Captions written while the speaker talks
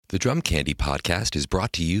The Drum Candy Podcast is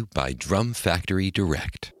brought to you by Drum Factory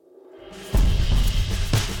Direct.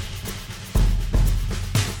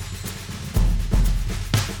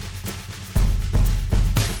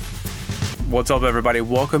 What's up, everybody?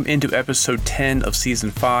 Welcome into episode 10 of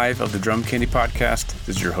season 5 of the Drum Candy Podcast.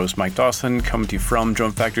 This is your host, Mike Dawson, coming to you from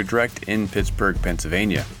Drum Factory Direct in Pittsburgh,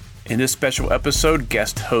 Pennsylvania. In this special episode,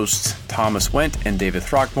 guest hosts Thomas Wendt and David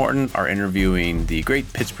Throckmorton are interviewing the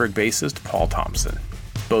great Pittsburgh bassist Paul Thompson.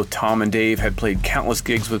 Both Tom and Dave had played countless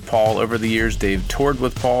gigs with Paul over the years. Dave toured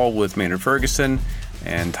with Paul with Maynard Ferguson,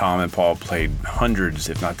 and Tom and Paul played hundreds,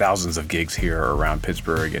 if not thousands, of gigs here around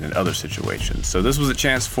Pittsburgh and in other situations. So this was a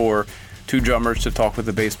chance for two drummers to talk with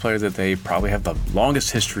the bass player that they probably have the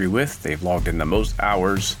longest history with. They've logged in the most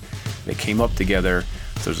hours. They came up together.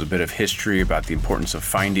 So there's a bit of history about the importance of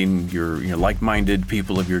finding your like-minded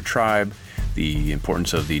people of your tribe, the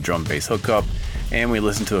importance of the drum bass hookup, and we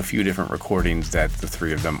listened to a few different recordings that the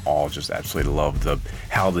three of them all just absolutely loved,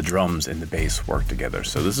 how the drums and the bass work together.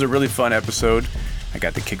 So this is a really fun episode. I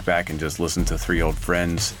got to kick back and just listen to three old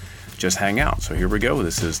friends just hang out. So here we go.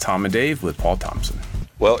 This is Tom and Dave with Paul Thompson.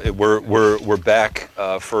 Well, we're back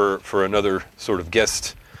for another sort of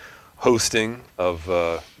guest hosting of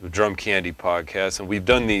the Drum Candy Podcast, and we've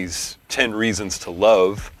done these 10 Reasons to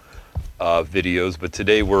Love videos, but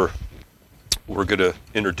today we're going to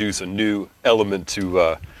introduce a new element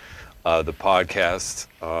to the podcast.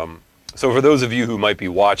 So for those of you who might be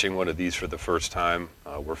watching one of these for the first time,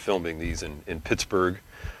 we're filming these in Pittsburgh,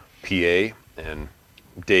 PA, and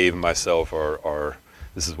Dave and myself are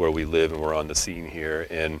this is where we live, and we're on the scene here,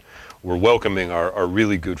 and we're welcoming our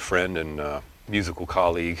really good friend and musical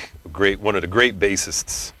colleague, one of the great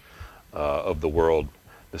bassists of the world,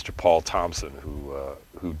 Mr. Paul Thompson,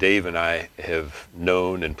 who Dave and I have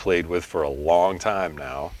known and played with for a long time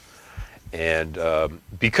now. And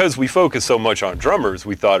because we focus so much on drummers,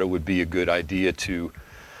 we thought it would be a good idea to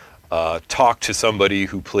talk to somebody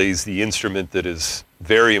who plays the instrument that is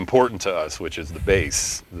very important to us, which is the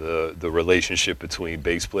bass. The relationship between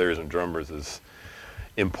bass players and drummers is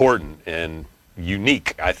important and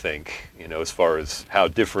unique, I think, as far as how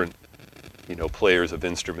different, players of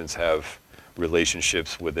instruments have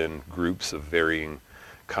relationships within groups of varying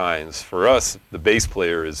kinds. For us, the bass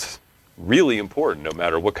player is really important no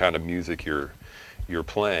matter what kind of music you're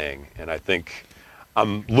playing. And I think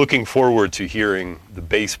I'm looking forward to hearing the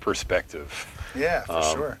bass perspective. Yeah, for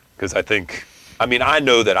sure. Because I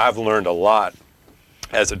know that I've learned a lot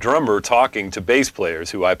as a drummer talking to bass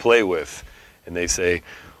players who I play with, and they say,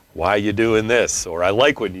 "Why are you doing this?" Or "I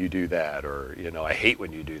like when you do that," or "I hate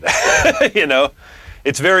when you do that."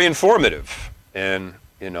 It's very informative. And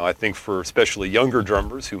I think for especially younger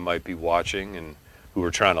drummers who might be watching and who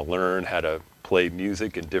are trying to learn how to play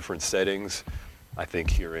music in different settings, I think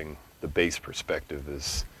hearing the bass perspective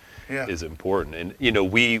is important.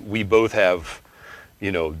 And we both have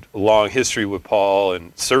a long history with Paul,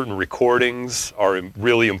 and certain recordings are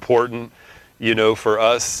really important for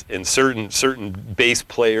us, and certain bass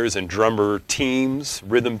players and drummer teams,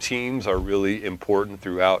 rhythm teams, are really important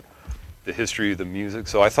throughout the history of the music.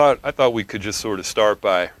 So I thought we could just sort of start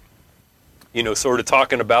by, sort of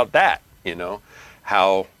talking about that,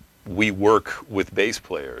 how we work with bass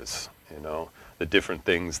players, the different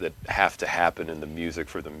things that have to happen in the music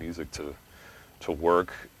for the music to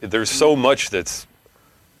work. There's so much that's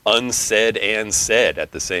unsaid and said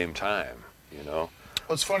at the same time, Well,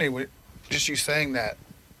 it's funny, just you saying that,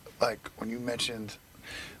 like when you mentioned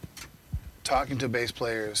talking to bass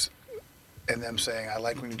players and them saying, "I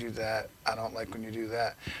like when you do that, I don't like when you do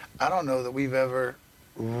that." I don't know that we've ever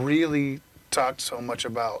really talked so much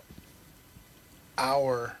about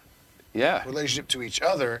our relationship to each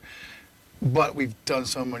other, but we've done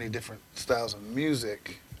so many different styles of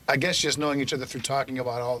music. I guess just knowing each other through talking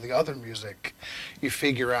about all the other music, you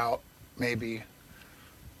figure out maybe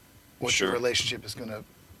what your relationship is going to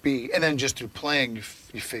be, and then just through playing,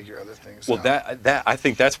 you figure other things out. That I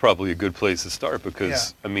think that's probably a good place to start,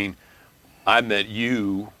 because I met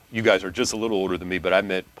you. You guys are just a little older than me, but I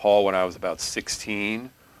met Paul when I was about 16,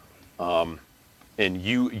 and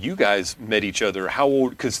you guys met each other. How old?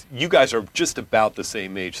 Because you guys are just about the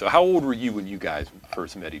same age. So how old were you when you guys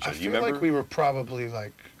first met each other? I feel like we were probably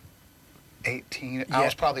like 18. Yeah. I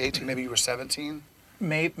was probably 18. Maybe you were 17.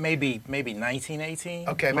 Maybe 19, 18.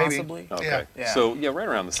 Okay, possibly. Maybe. Okay. Yeah. So right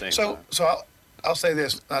around the same time. So I'll say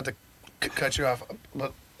this, not to cut you off,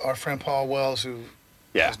 but our friend Paul Wells, who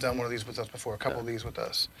has done one of these with us before, a couple of these with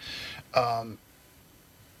us. Paul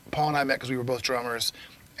and I met because we were both drummers,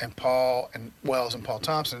 and Paul and Wells and Paul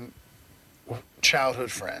Thompson were childhood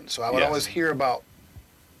friends. So I would always hear about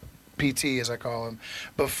PT, as I call him,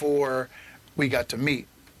 before we got to meet.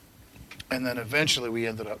 And then eventually we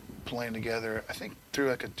ended up playing together, I think through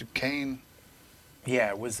like a Duquesne. Yeah,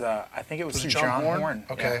 it was. I think it was Was it through John Horn.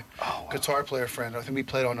 Okay. Yeah. Oh, wow. Guitar player friend. I think we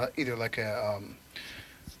played on either like a,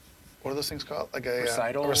 what are those things called? Like a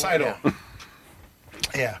Recital? A recital.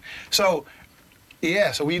 Yeah.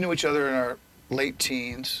 Yeah. So we knew each other in our late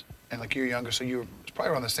teens, and like you're younger, so you were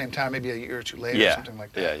probably around the same time, maybe a year or two later or something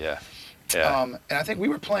like that. Yeah. And I think we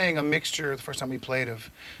were playing a mixture the first time we played of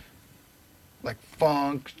like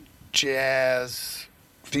funk, jazz,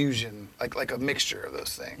 fusion, like a mixture of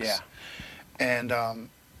those things. Yeah. And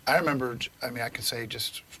I remember, I can say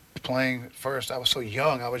just playing first, I was so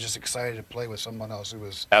young, I was just excited to play with someone else who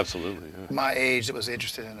was Absolutely. Yeah. my age that was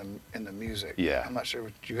interested in the music. Yeah. I'm not sure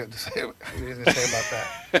what you had to say, about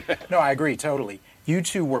that. No, I agree totally. You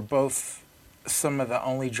two were both some of the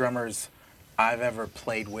only drummers I've ever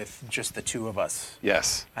played with, just the two of us.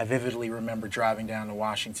 Yes. I vividly remember driving down to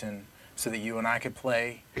Washington so that you and I could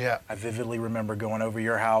play. Yeah. I vividly remember going over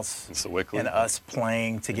your house In Sewickley. and us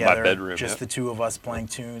playing together. bedroom, just yep. the two of us playing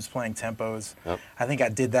tunes, playing tempos. Yep. I think I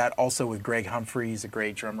did that also with Greg Humphreys, a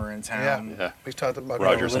great drummer in town. Yeah. We talked about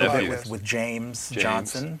Roger's a little nephew. bit with James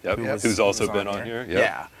Johnson, Yep. who was, Who's also who was been on here. Yep.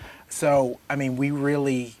 Yeah. So, we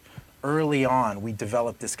really, early on, we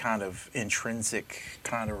developed this kind of intrinsic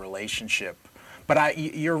kind of relationship. But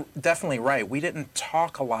you're definitely right. We didn't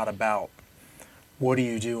talk a lot about, what are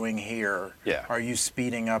you doing here? Yeah. Are you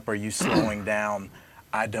speeding up? Are you slowing down?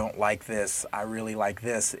 I don't like this. I really like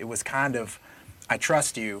this. It was kind of, I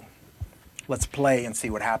trust you. Let's play and see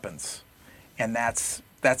what happens. And that's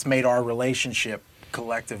made our relationship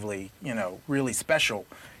collectively, really special,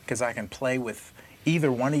 because I can play with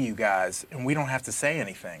either one of you guys and we don't have to say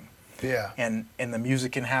anything. Yeah. And the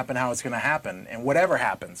music can happen how it's going to happen. And whatever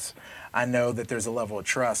happens, I know that there's a level of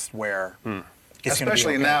trust where it's going to be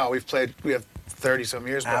Especially okay. now, we have 30-some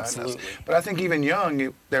years behind Absolutely. us. But I think even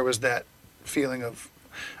young, there was that feeling of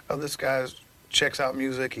this guy checks out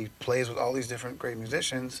music, he plays with all these different great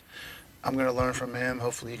musicians. I'm going to learn from him.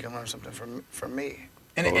 Hopefully he can learn something from me.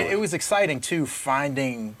 And it was exciting, too,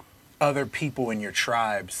 finding other people in your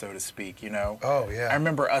tribe, so to speak, Oh, yeah. I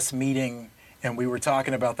remember us meeting, and we were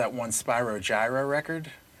talking about that one Spyro Gyra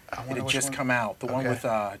record. I It wonder had which just one. come out, the one Okay.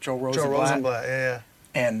 with Joe Rosenblatt. Joe Rosenblatt, yeah.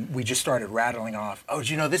 And we just started rattling off, oh,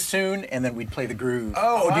 do you know this tune? And then we'd play the groove.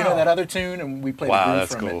 Oh, do you know wow. that other tune? And we play the Wow, groove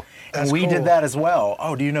that's from cool. it. That's And we cool. did that as well.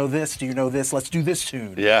 Oh, do you know this? Do you know this? Let's do this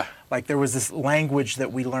tune. Yeah. Like there was this language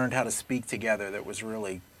that we learned how to speak together that was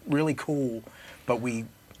really, really cool. But we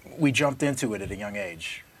jumped into it at a young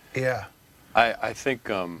age. Yeah. I think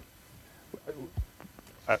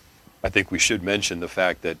I think we should mention the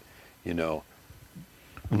fact that,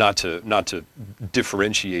 not to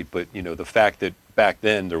differentiate, but the fact that back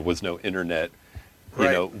then there was no internet.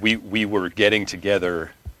 Right. We were getting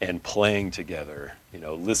together and playing together.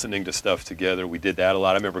 Listening to stuff together. We did that a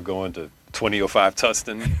lot. I remember going to 2005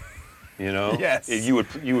 Tustin. Yes. You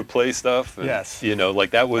would play stuff. And, Yes. like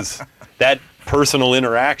that was that personal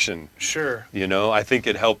interaction. Sure. I think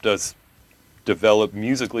it helped us develop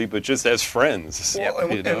musically, but just as friends. Well,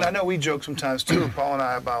 and I know we joke sometimes too, Paul and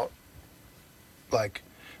I, about like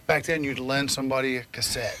back then you'd lend somebody a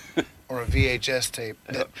cassette or a VHS tape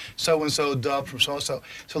that so and so dubbed from so and so.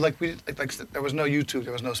 So like there was no YouTube,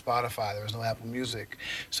 there was no Spotify, there was no Apple Music.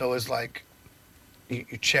 So it's like you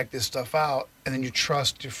check this stuff out and then you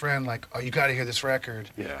trust your friend, like, oh, you got to hear this record.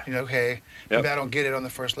 Yeah. Okay, Yep. maybe I don't get it on the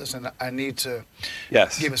first listen. I need to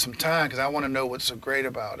Yes. give it some time because I want to know what's so great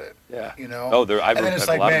about it. Yeah. Oh, I've and then it's had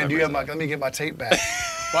a like, lot of man, do you have memories my? of Let me get my tape back.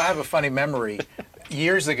 Well, I have a funny memory.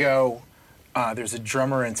 Years ago, there's a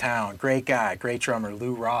drummer in town, great guy, great drummer,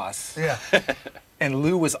 Lou Ross. Yeah. And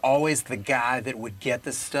Lou was always the guy that would get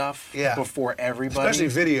the stuff Yeah. before everybody. Especially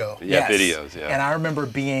video. Yeah, videos, yeah. And I remember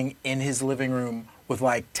being in his living room with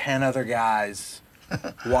like 10 other guys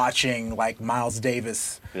watching like Miles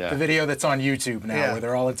Davis, Yeah. the video that's on YouTube now, Yeah. where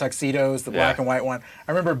they're all in tuxedos, the black and white one.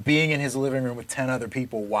 I remember being in his living room with 10 other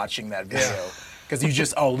people watching that video. Because you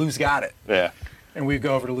just, Lou's got it. Yeah. And we'd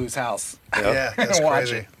go over to Lou's house Yeah, that's and watch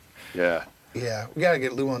crazy. it. Yeah. Yeah, we gotta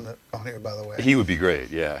get Lou on here, by the way. He would be great.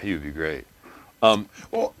 Yeah, he would be great.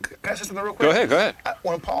 Well, can I say something real quick? Go ahead.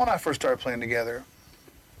 When Paul and I first started playing together,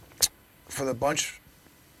 for the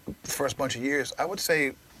first bunch of years, I would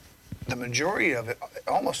say the majority of it,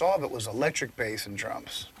 almost all of it, was electric bass and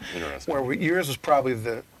drums. Interesting. Where yours was probably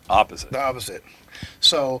the Opposite. opposite.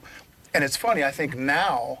 So, and it's funny, I think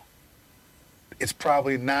now it's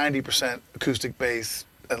probably 90% acoustic bass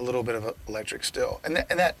and a little bit of electric still. And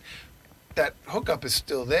that hookup is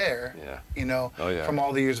still there, Yeah. Oh, yeah. from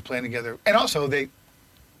all the years of playing together. And also,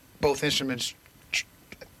 both instruments,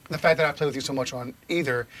 the fact that I play with you so much on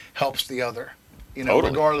either helps the other. you know,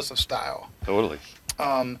 Totally. regardless of style. Totally.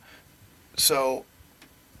 So,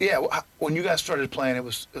 yeah, when you guys started playing, it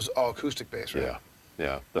was all acoustic bass, right? Yeah.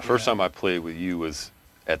 Yeah. The first time I played with you was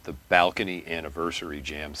at the Balcony Anniversary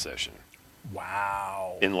Jam Session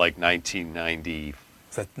Wow. in like 1990.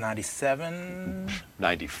 Was that 97?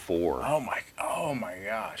 94. Oh my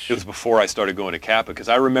gosh. It was before I started going to Kappa, because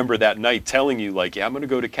I remember that night telling you, like, yeah, I'm going to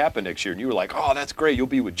go to Kappa next year. And you were like, oh, that's great. You'll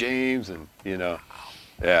be with James. And, you know,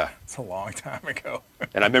 yeah. It's a long time ago.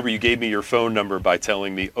 And I remember you gave me your phone number by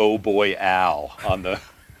telling me, oh, boy, Al, on the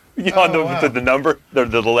wow. the number, the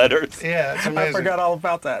letters. Yeah, it's amazing. I forgot all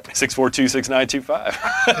about that. 642-6925.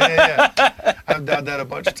 Yeah. I've done that a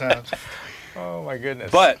bunch of times. Oh my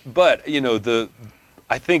goodness. But you know,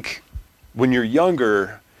 I think when you're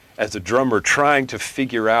younger as a drummer, trying to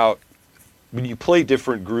figure out, when you play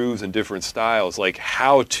different grooves and different styles, like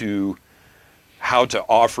how to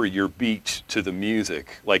offer your beat to the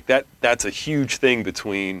music, like that's a huge thing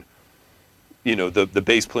between, you know, the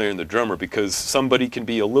bass player and the drummer, because somebody can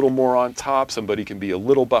be a little more on top, somebody can be a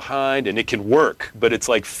little behind, and it can work. But it's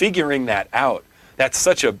like figuring that out. That's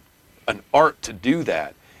such an art to do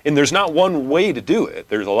that. And there's not one way to do it.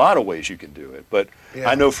 There's a lot of ways you can do it. But Yeah.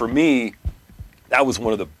 I know for me, that was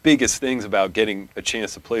one of the biggest things about getting a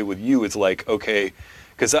chance to play with you. Is like, okay,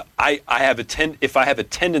 because if I have a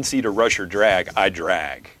tendency to rush or drag, I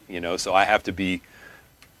drag, you know, so I have to be,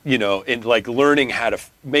 you know, and like learning how to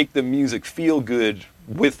make the music feel good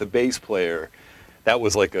with the bass player.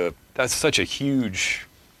 That's such a huge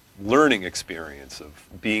learning experience of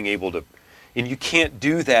being able to, and you can't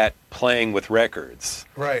do that playing with records.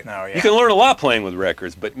 Right. No, yeah. You can learn a lot playing with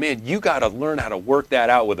records, but man, you got to learn how to work that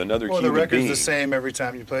out with another Well, human the record's being. the same every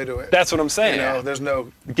time you play to it. That's what I'm saying. You know, there's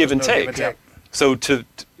no give and there's no take. So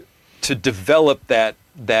to develop that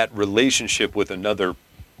relationship with another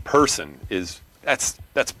person that's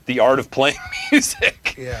the art of playing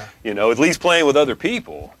music. Yeah. You know, at least playing with other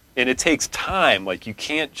people, and it takes time. Like you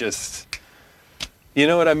can't just, you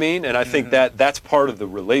know what I mean? And I think that's part of the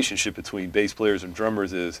relationship between bass players and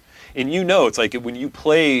drummers is, and you know, it's like when you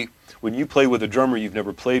play with a drummer you've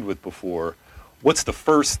never played with before, what's the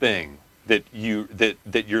first thing that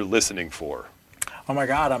you're listening for? Oh my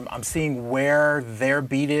God, I'm seeing where their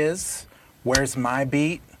beat is. Where's my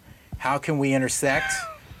beat? How can we intersect?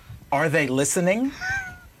 Are they listening?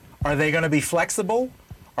 Are they going to be flexible?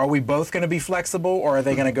 Are we both going to be flexible, or are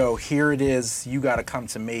they going to go, here it is, you got to come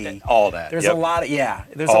to me? All that. There's Yep. a lot of,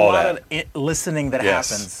 there's All a lot that. of listening that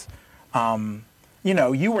Yes. happens. You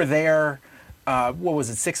know, you were there, what was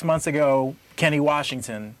it, 6 months ago, Kenny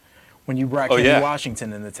Washington, when you brought Kenny yeah.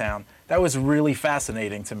 Washington into town. That was really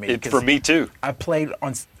fascinating to me. 'cause For me too. I played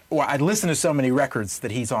on, well, I listened to so many records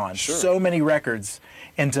that he's on, Sure. so many records,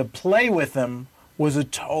 and to play with him was a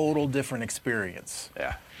total different experience.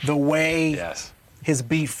 Yeah. The way Yes. his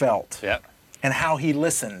beat felt, Yeah. and how he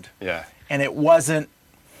listened, Yeah. and it wasn't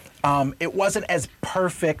as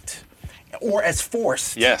perfect or as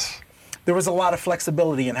forced. Yes. There was a lot of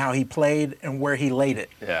flexibility in how he played and where he laid it.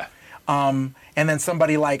 Yeah. And then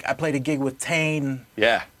somebody like, I played a gig with Tane,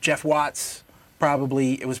 Yeah. Jeff Watts,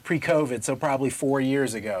 it was pre-COVID, so probably 4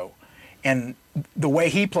 years ago. And the way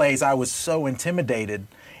he plays, I was so intimidated.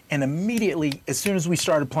 And immediately, as soon as we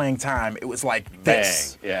started playing time, it was like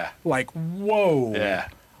this. Bang. Yeah. Like, whoa. Yeah.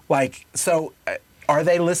 Like, so are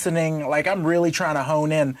they listening? Like, I'm really trying to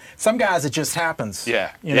hone in. Some guys, it just happens.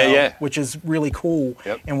 Yeah. You Yeah, know, yeah. which is really cool.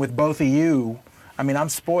 Yep. And with both of you, I mean, I'm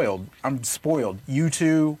spoiled. You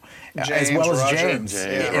two, as James, well as Roger. James.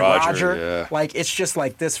 James, And Roger, yeah. Like, it's just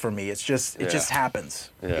like this for me. It just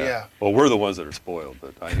happens. Yeah. Yeah. Well, we're the ones that are spoiled,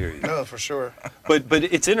 but I hear you. No, for sure. But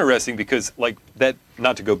it's interesting because, like, that,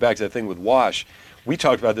 not to go back to that thing with Wash, we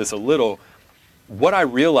talked about this a little. What I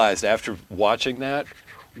realized after watching that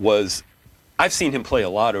was, I've seen him play a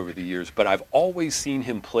lot over the years, but I've always seen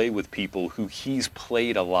him play with people who he's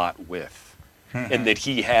played a lot with. And that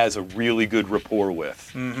he has a really good rapport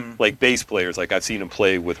with. Like bass players, like I've seen him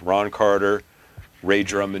play with Ron Carter, Ray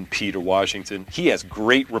Drummond, Peter Washington. He has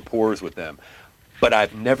great rapports with them. But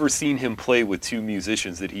I've never seen him play with two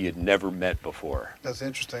musicians that he had never met before. That's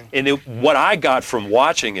interesting. And what I got from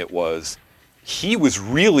watching it was, he was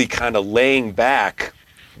really kind of laying back,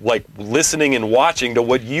 like listening and watching to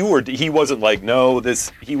what you were. He wasn't like, no,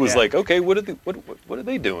 this. He was like, okay, what are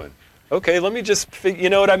they doing? Okay, let me just figure, you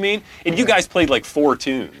know what I mean? And you guys played like 4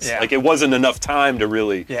 tunes. Yeah. Like it wasn't enough time to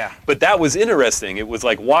really. Yeah. But that was interesting. It was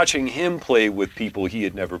like watching him play with people he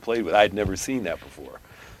had never played with. I had never seen that before.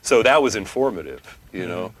 So that was informative, you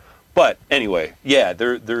know. But anyway, yeah,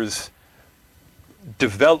 there's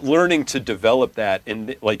learning to develop that.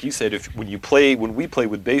 And like you said, when we play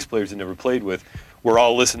with bass players you never played with, We're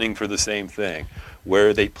all listening for the same thing.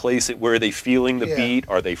 Where they place it, where are they feeling the beat?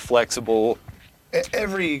 Are they flexible?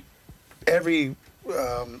 Every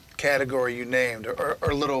category you named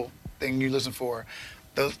or little thing you listen for,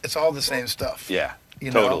 it's all the same stuff. Yeah,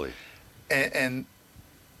 you totally. Know? And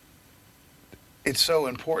it's so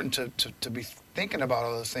important to be thinking about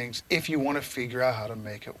all those things if you want to figure out how to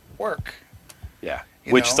make it work. Yeah,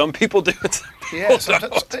 You which know? some people do. And some people Yeah,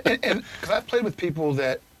 sometimes, and because I've played with people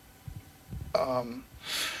that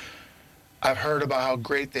I've heard about how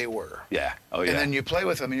great they were. Yeah. Oh, yeah. And then you play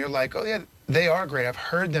with them and you're like, oh yeah, they are great. I've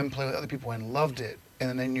heard them play with other people and loved it.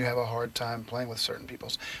 And then you have a hard time playing with certain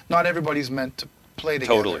people. Not everybody's meant to play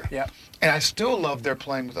together. Totally. Yeah. And I still love their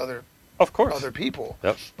playing with other people.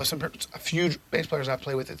 Yep. But a few bass players I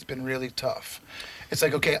play with, it's been really tough. It's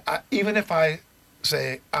like, okay, even if I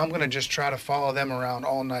say I'm going to just try to follow them around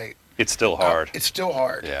all night, It's still hard. it's still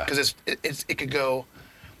hard. Yeah. Because it could go,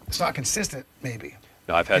 it's not consistent maybe.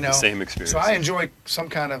 No, I've had You the know? same experience. So I enjoy some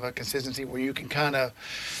kind of a consistency where you can kind of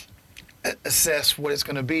assess what it's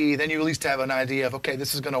going to be. Then you at least have an idea of, okay,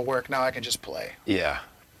 this is going to work. Now I can just play. Yeah.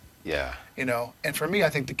 Yeah. You know? And for me, I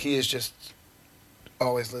think the key is just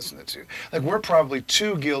always listening to. Like, we're probably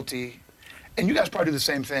too guilty, and you guys probably do the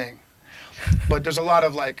same thing. But there's a lot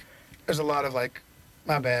of like,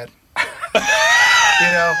 my bad. You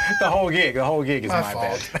know? The whole gig is my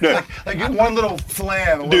fault. bad. Like one little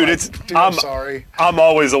flam. Dude, dude, I'm sorry. I'm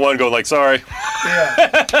always the one going like, sorry.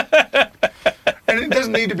 Yeah. And it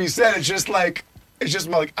doesn't need to be said. It's just like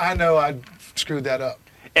I know I screwed that up.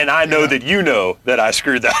 And I know that you know that I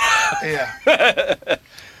screwed that up. Yeah.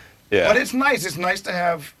 Yeah. But it's nice. It's nice to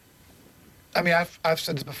have. I mean, I've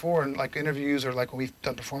said this before in like interviews or like when we've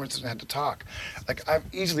done performances and had to talk. Like, I've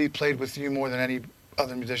easily played with you more than any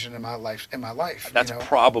other musician in my life. That's you know?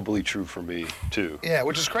 probably true for me too. Yeah,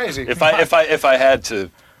 which is crazy. If I had to,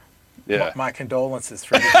 yeah. My condolences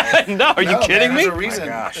for you. No, are you kidding me? There's a reason. My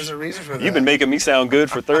gosh. There's a reason for that. You've been making me sound good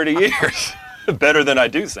for 30 years. Better than I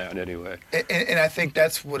do sound anyway. And I think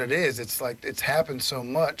that's what it is. It's like it's happened so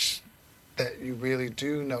much that you really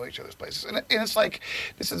do know each other's places. And it's like,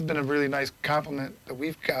 this has been a really nice compliment that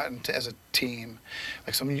we've gotten as a team.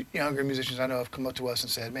 Like, some younger musicians I know have come up to us and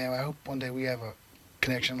said, man, I hope one day we have a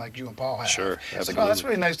connection like you and Paul have. Sure, It's like, absolutely. oh, that's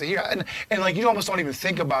really nice to hear. And like, you almost don't even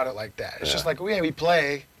think about it like that. It's just like, oh yeah, we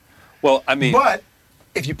play. Well, I mean, But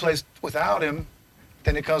if you play without him,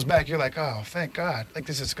 then it comes back, you're like, oh, thank God. Like,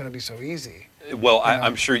 this is going to be so easy. well,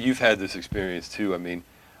 I'm sure you've had this experience too. I mean,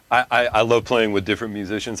 I love playing with different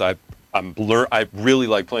musicians. I really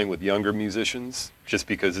like playing with younger musicians just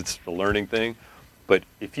because it's a learning thing. But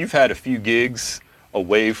if you've had a few gigs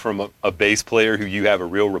away from a bass player who you have a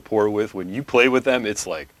real rapport with, when you play with them, it's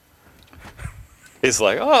like,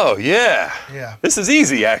 oh yeah, this is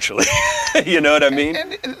easy actually. You know what I mean?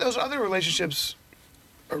 And those other relationships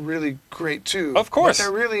are really great too. Of course. But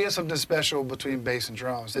there really is something special between bass and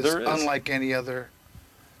drums. It's There is. unlike any other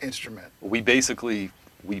instrument. We basically,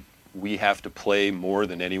 we have to play more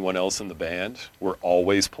than anyone else in the band. We're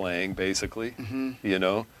always playing basically, you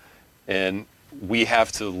know, and we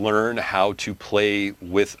have to learn how to play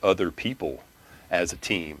with other people as a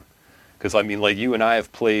team. Because I mean, like, you and I have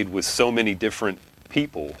played with so many different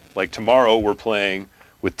people. Like, tomorrow we're playing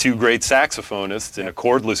with two great saxophonists in a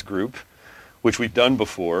cordless group, which we've done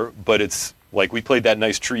before, but it's like, we played that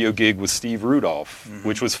nice trio gig with Steve Rudolph,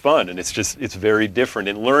 which was fun, and it's very different.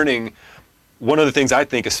 And learning, one of the things I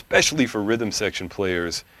think, especially for rhythm section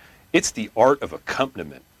players, it's the art of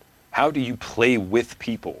accompaniment. How do you play with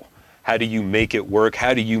people? How do you make it work?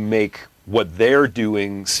 How do you make what they're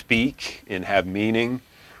doing speak and have meaning?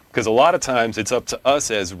 Because a lot of times it's up to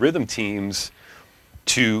us as rhythm teams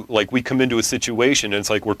to, like, we come into a situation and it's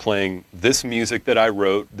like, we're playing this music that I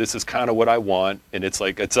wrote, this is kind of what I want, and it's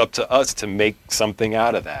like, it's up to us to make something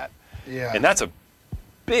out of that. Yeah. And that's a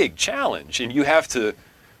big challenge. And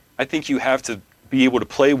I think you have to be able to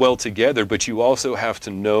play well together, but you also have to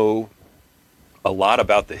know a lot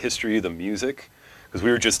about the history of the music. Because we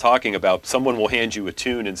were just talking about, someone will hand you a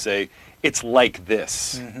tune and say, it's like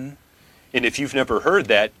this. And if you've never heard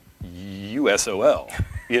that, you SOL.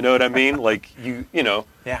 You know what I mean? Like, you know.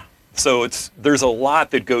 Yeah. So there's a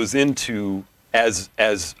lot that goes into, as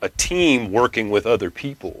a team working with other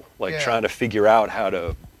people, like trying to figure out how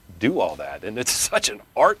to do all that. And it's such an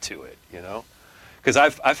art to it, you know? Because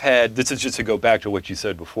I've had, this is just to go back to what you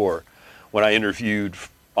said before, when I interviewed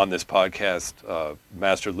on this podcast,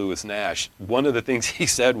 Master Lewis Nash, one of the things he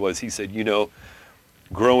said, you know,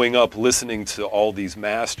 growing up listening to all these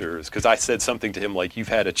masters, because I said something to him like, you've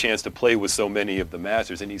had a chance to play with so many of the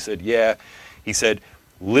masters, and he said, yeah. He said,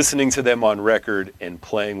 listening to them on record and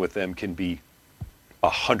playing with them can be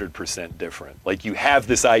 100% different. Like you have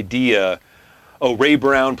this idea, oh, Ray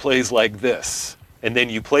Brown plays like this, and then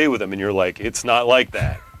you play with him and you're like, it's not like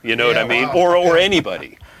that. You know what I mean? Wow. Or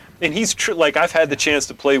anybody. And he's like, I've had the chance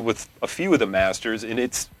to play with a few of the masters, and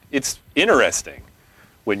it's interesting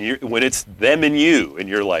when it's them and you, and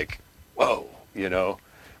you're like, whoa, you know.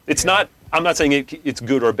 It's not. I'm not saying it's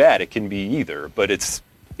good or bad. It can be either, but it's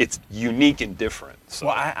unique and different. So.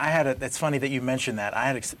 Well, I had it's funny that you mentioned that. I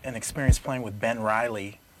had an experience playing with Ben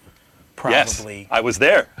Riley. Probably. Yes, I was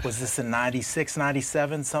there. Was this in 96,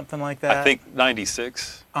 97, something like that? I think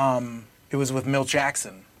 96. It was with Milt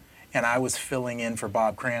Jackson, and I was filling in for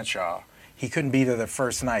Bob Cranshaw. He couldn't be there the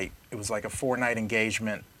first night. It was like a 4-night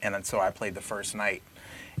engagement, and so I played the first night.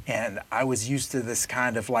 And I was used to this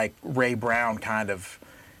kind of like Ray Brown kind of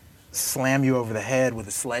slam you over the head with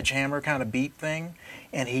a sledgehammer kind of beat thing.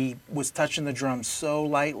 And he was touching the drums so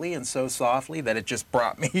lightly and so softly that it just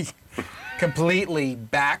brought me completely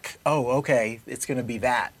back. Oh, okay, it's going to be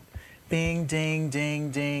that. Bing, ding,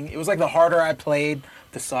 ding, ding. It was like the harder I played,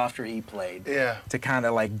 the softer he played. Yeah. To kind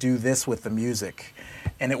of like do this with the music.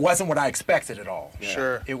 And it wasn't what I expected at all. Yeah.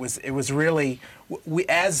 Sure. It was really, we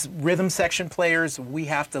as rhythm section players, we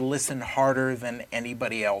have to listen harder than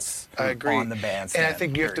anybody else I agree. on the bandstand. And I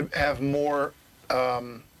think you have to have more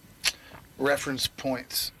reference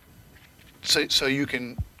points so you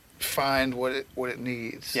can find what it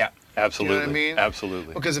needs. Yeah. Absolutely. You know what I mean?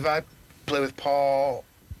 Absolutely. Because if I play with Paul,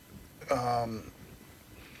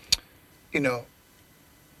 you know,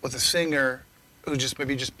 with a singer who just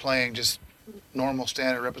maybe just playing just normal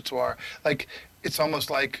standard repertoire, like it's almost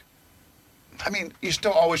like, I mean, you're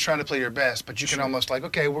still always trying to play your best, but you can almost like,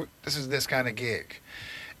 okay, this is this kind of gig,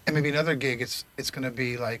 and maybe another gig it's going to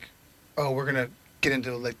be like, oh, we're going to get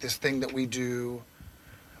into like this thing that we do,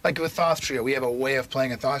 like with Thoth Trio, we have a way of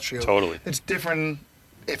playing a Thoth Trio. Totally. It's different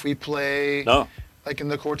if we play. No. Like in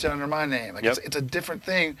the Quartet Under My Name, like Yep. it's a different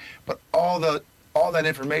thing, but all that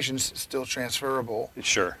information is still transferable.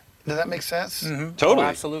 Sure. Does that make sense? Mhm. Totally. Oh,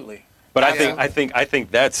 absolutely. But Yeah. I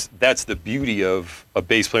think that's the beauty of a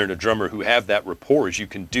bass player and a drummer who have that rapport, is you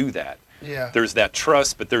can do that. Yeah. There's that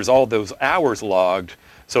trust, but there's all those hours logged.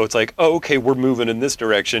 So it's like, oh, okay, we're moving in this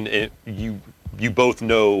direction, and you both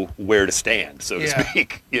know where to stand, so to Yeah.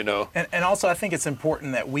 speak. You know. And also, I think it's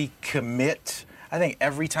important that we commit. I think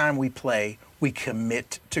every time we play, we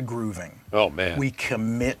commit to grooving. Oh man. We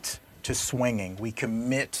commit to swinging. We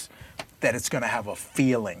commit that it's going to have a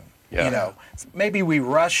feeling. Yeah. You know, maybe we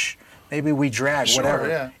rush, maybe we drag, Sure, whatever.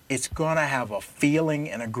 yeah. It's going to have a feeling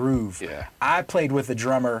and a groove. Yeah. I played with a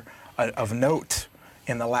drummer of note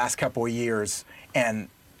in the last couple of years, and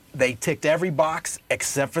they ticked every box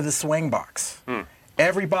except for the swing box.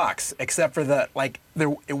 Every box except for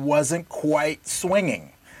it wasn't quite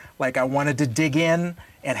swinging. Like I wanted to dig in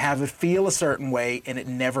and have it feel a certain way, and it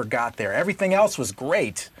never got there. Everything else was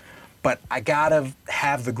great, but I gotta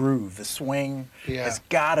have the groove. The swing has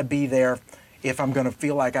gotta be there if I'm gonna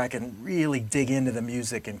feel like I can really dig into the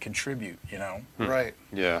music and contribute, you know? Right.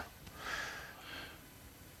 Yeah.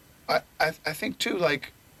 I think too,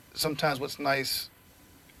 like sometimes what's nice,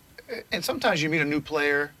 and sometimes you meet a new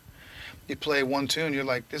player, you play one tune, you're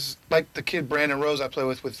like, this is like the kid Brandon Rose I play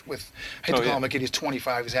with I hate to call him a kid, he's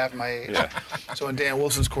 25, he's half my age. Yeah. So in Dan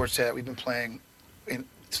Wilson's quartet, we've been playing, and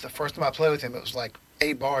it's the first time I played with him, it was like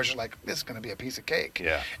 8 bars, you're like, this is going to be a piece of cake.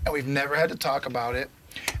 Yeah. And we've never had to talk about it,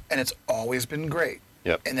 and it's always been great.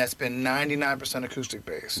 Yep. And that's been 99% acoustic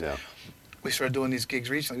bass. Yeah. We started doing these gigs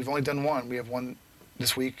recently. We've only done one. We have one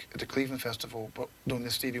this week at the Cleveland Festival, but doing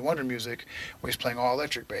this Stevie Wonder music, where he's playing all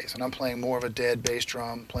electric bass, and I'm playing more of a dead bass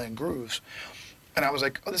drum, playing grooves. And I was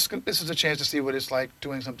like, oh, this is a chance to see what it's like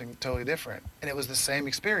doing something totally different. And it was the same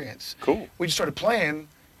experience. Cool. We just started playing.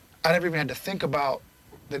 I never even had to think about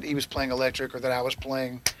that he was playing electric or that I was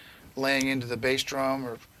playing, laying into the bass drum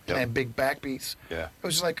or playing big backbeats. Yeah. It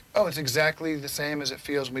was just like, oh, it's exactly the same as it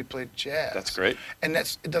feels when we played jazz. That's great. And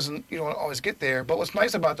you don't always get there. But what's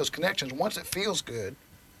nice about those connections, once it feels good,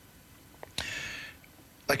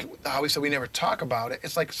 like how we said we never talk about it,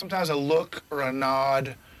 it's like sometimes a look or a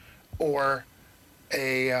nod or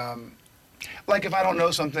a, like if I don't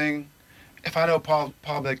know something, if I know Paul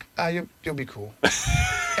will be like, you'll be cool.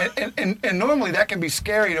 and normally that can be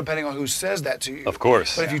scary depending on who says that to you. Of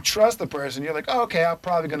course. But if you trust the person, you're like, oh, okay, I'm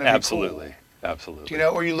probably going to be Absolutely. cool. Absolutely. You know,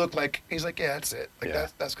 or you look like, he's like, yeah, that's it. Like Yeah.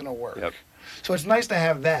 that's going to work. Yep. So it's nice to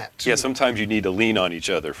have that, too. Yeah, sometimes you need to lean on each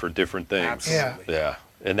other for different things. Absolutely. Yeah.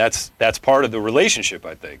 And that's part of the relationship,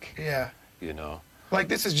 I think. Yeah. You know. Like,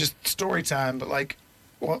 this is just story time, but like,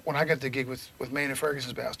 when I got the gig with Maynard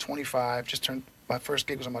Ferguson's band, I was 25, my first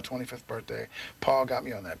gig was on my 25th birthday. Paul got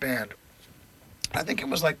me on that band. I think it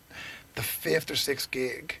was like the 5th or 6th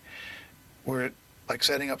gig, we're like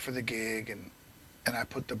setting up for the gig, and I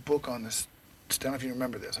put the book on this. I don't know if you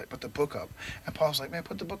remember this. I put the book up, and Paul's like, "Man,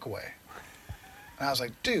 put the book away." And I was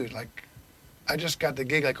like, "Dude, like, I just got the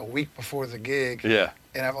gig like a week before the gig, Yeah.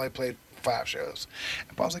 and I've only played 5 shows."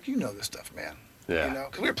 And Paul's like, "You know this stuff, man." Yeah. You know,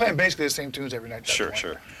 because we were playing basically the same tunes every night. At that Sure, point.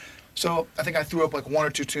 sure. So I think I threw up like 1 or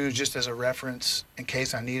 2 tunes just as a reference in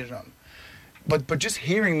case I needed them. But just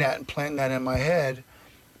hearing that and playing that in my head,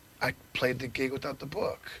 I played the gig without the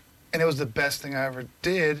book. And it was the best thing I ever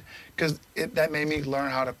did because that made me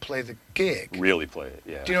learn how to play the gig. Really play it,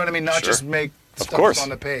 yeah. Do you know what I mean? Not Sure. just make Of stuff course. on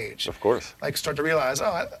the page. Of course. Like start to realize,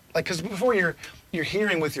 because before you're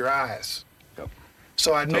hearing with your eyes. Yep.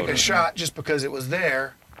 So I'd make Totally. a shot just because it was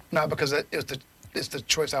there, not because it's the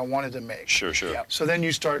choice I wanted to make. Sure, sure. Yep. So then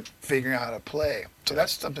you start figuring out how to play. So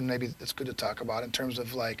that's something maybe that's good to talk about in terms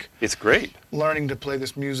of like It's great. learning to play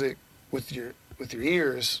this music with your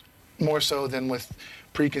ears more so than with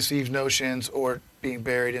preconceived notions or being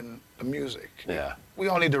buried in the music. Yeah. We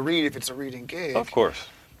all need to read if it's a reading gig. Of course.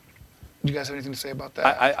 Do you guys have anything to say about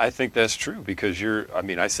that? I think that's true because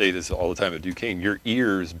I say this all the time at Duquesne, your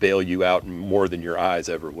ears bail you out more than your eyes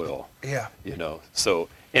ever will. Yeah. You know, so,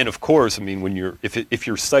 and of course, I mean, when if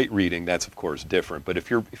you're sight reading, that's of course different. But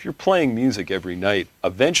if you're playing music every night,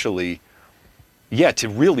 eventually, yeah, to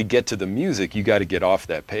really get to the music, you got to get off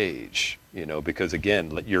that page, you know, because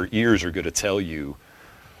again, your ears are going to tell you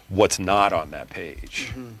what's not on that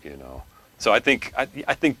page, you know. So I think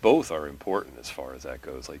both are important as far as that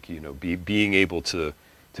goes. Like, you know, being able to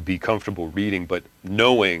be comfortable reading, but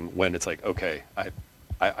knowing when it's like, okay,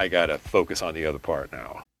 I gotta focus on the other part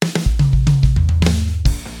now.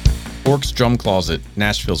 Forks Drum Closet,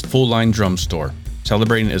 Nashville's full-line drum store.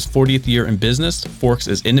 Celebrating its 40th year in business, Forks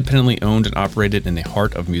is independently owned and operated in the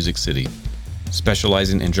heart of Music City.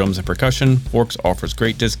 Specializing in drums and percussion, Forks offers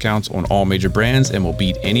great discounts on all major brands and will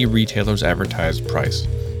beat any retailer's advertised price.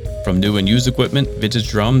 From new and used equipment, vintage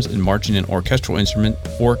drums, and marching and orchestral instrument,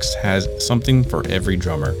 Forks has something for every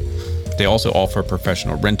drummer. They also offer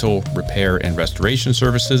professional rental, repair, and restoration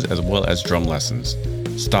services, as well as drum lessons.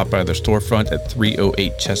 Stop by their storefront at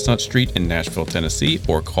 308 Chestnut Street in Nashville, Tennessee,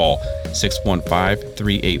 or call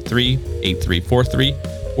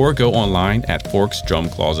 615-383-8343, or go online at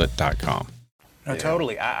forksdrumcloset.com. No,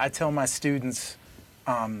 totally. I tell my students,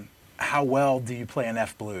 how well do you play an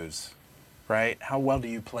F blues, right? How well do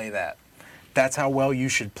you play that? That's how well you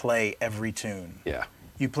should play every tune. Yeah.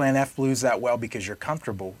 You play an F blues that well because you're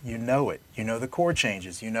comfortable. You know it. You know the chord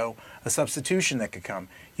changes. You know a substitution that could come.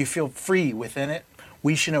 You feel free within it.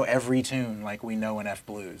 We should know every tune like we know an F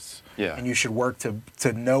blues. Yeah. And you should work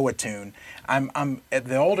to know a tune.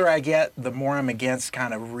 The older I get, the more I'm against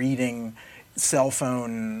kind of reading cell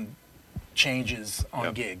phone changes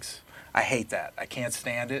on gigs. I hate that. I can't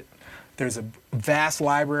stand it. There's a vast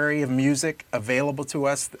library of music available to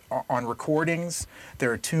us on recordings.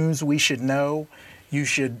 There are tunes we should know. You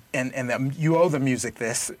should, you owe the music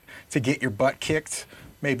this to get your butt kicked,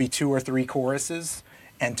 maybe 2 or 3 choruses,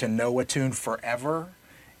 and to know a tune forever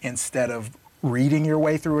instead of reading your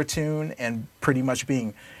way through a tune and pretty much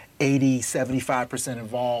being 80-75%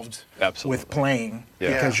 involved with playing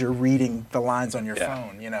because you're reading the lines on your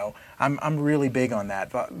phone. You know, I'm really big on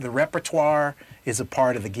that. The repertoire is a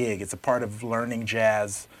part of the gig. It's a part of learning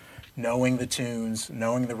jazz, knowing the tunes,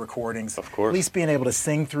 knowing the recordings. Of course. At least being able to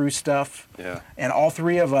sing through stuff. Yeah. And all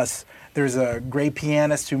 3 of us, there's a great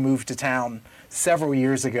pianist who moved to town several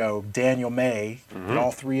years ago, Daniel May, that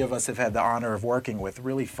all 3 of us have had the honor of working with.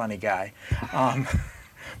 Really funny guy.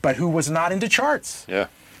 But who was not into charts. Yeah.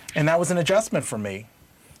 And that was an adjustment for me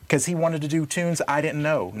because he wanted to do tunes I didn't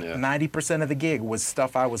know. Yeah. 90% of the gig was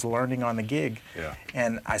stuff I was learning on the gig. Yeah.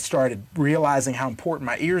 And I started realizing how important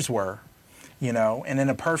my ears were, you know. And in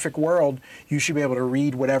a perfect world, you should be able to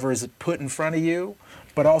read whatever is put in front of you,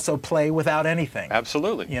 but also play without anything.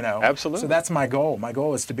 Absolutely. You know. Absolutely. So that's my goal. My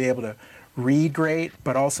goal is to be able to read great,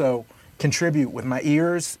 but also contribute with my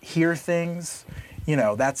ears, hear things. You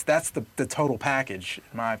know, that's the total package,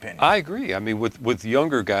 in my opinion. I agree. I mean, with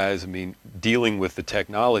younger guys, I mean, dealing with the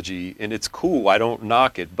technology, and it's cool. I don't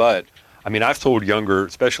knock it, but I mean, I've told younger,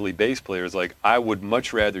 especially bass players, like, I would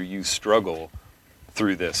much rather you struggle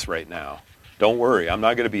through this right now. Don't worry, I'm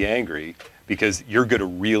not going to be angry because you're going to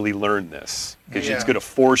really learn this. Because it's going to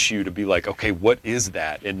force you to be like, okay, what is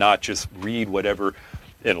that? And not just read whatever.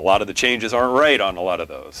 And a lot of the changes aren't right on a lot of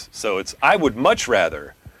those. So I would much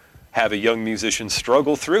rather have a young musician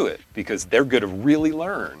struggle through it because they're going to really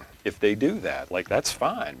learn if they do that. Like, that's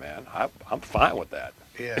fine, man. I'm fine with that.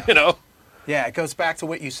 Yeah. You know? Yeah, it goes back to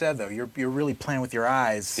what you said, though. You're really playing with your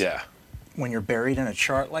eyes. Yeah. When you're buried in a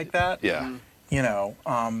chart like that. Yeah.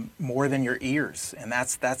 more than your ears. And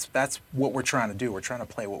that's what we're trying to do. We're trying to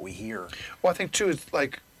play what we hear. Well, I think too, it's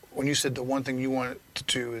like when you said the one thing you wanted to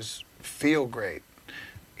do is feel great.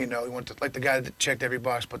 You want to, like the guy that checked every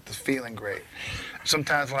box, but the feeling great.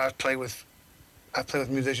 Sometimes when I play with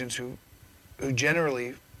musicians who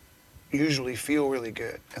usually feel really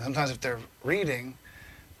good, and sometimes if they're reading,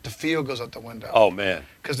 the feel goes out the window. Oh man,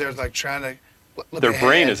 because they're like trying to. Their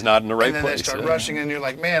brain is not in the right and then place. They start rushing, and you're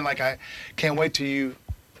like, man, like I can't wait till you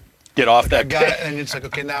get off that. I got it, and it's like,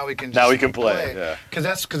 okay, now we can. Play. Yeah. Because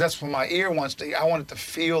that's what my ear wants to. I want it to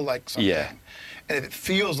feel like something. Yeah. And if it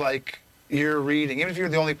feels like you're reading, even if you're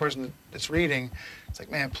the only person that's reading, it's like,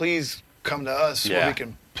 man, please come to us where we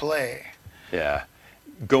can play. Yeah.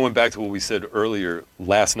 Going back to what we said earlier,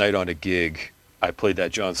 last night on a gig, I played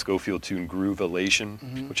that John Scofield tune, Groove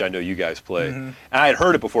Elation, which I know you guys play. And I had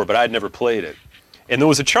heard it before, but I had never played it. And there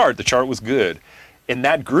was a chart. The chart was good. And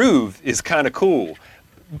that groove is kind of cool.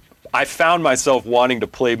 I found myself wanting to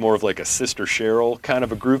play more of like a Sister Cheryl kind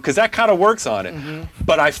of a groove, because that kind of works on it.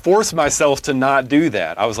 But I forced myself to not do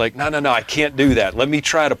that. I was like, no, I can't do that. Let me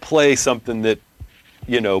try to play something that,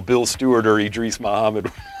 Bill Stewart or Idris Muhammad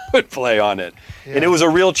would play on it. Yeah. And it was a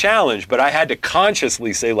real challenge, but I had to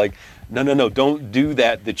consciously say like, no, don't do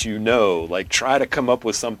that. Like try to come up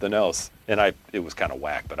with something else. And it was kind of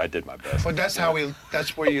whack, but I did my best. But that's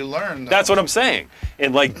that's where you learn. Though. That's what I'm saying.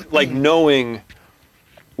 And like knowing,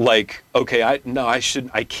 like, okay,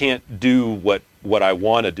 I can't do what I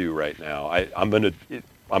want to do right now. I'm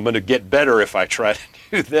gonna get better if I try to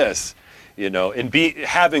do this, and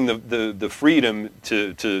having the freedom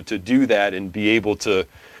to do that and be able to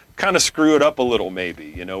kind of screw it up a little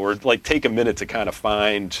maybe, or like take a minute to kind of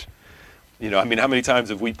find, how many times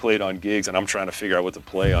have we played on gigs and I'm trying to figure out what to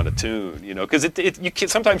play on a tune,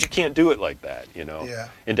 because sometimes you can't do it like that, Yeah.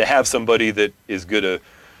 And to have somebody that is gonna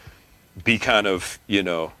be kind of,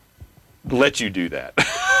 let you do that.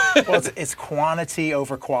 Well, it's quantity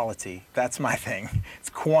over quality. That's my thing. It's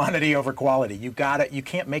quantity over quality. You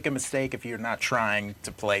can't make a mistake if you're not trying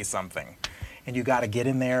to play something. And you got to get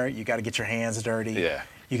in there. You got to get your hands dirty. Yeah.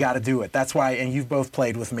 You got to do it. That's why, and you've both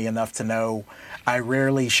played with me enough to know I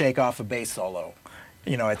rarely shake off a bass solo.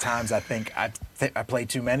 At times I think I play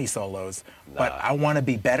too many solos, but I want to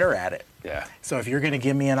be better at it. Yeah. So if you're going to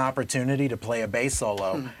give me an opportunity to play a bass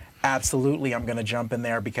solo, absolutely I'm going to jump in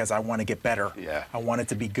there because I want to get better. Yeah. I want it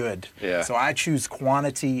to be good. Yeah. So I choose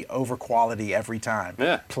quantity over quality every time.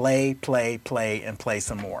 Yeah. Play, and play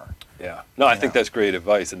some more. Yeah. No, I think that's great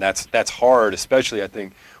advice, and that's hard, especially I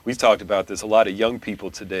think we've talked about this. A lot of young people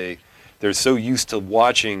today, they're so used to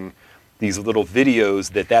watching these little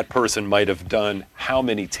videos that person might have done how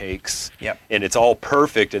many takes, and it's all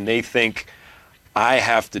perfect, and they think, I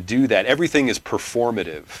have to do that. Everything is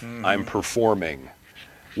performative. I'm performing.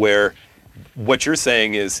 Where what you're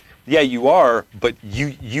saying is, yeah, you are, but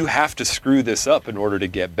you have to screw this up in order to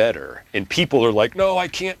get better. And people are like, no, I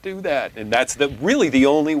can't do that. And that's really the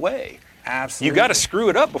only way. Absolutely. You got to screw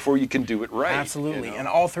it up before you can do it right. Absolutely. And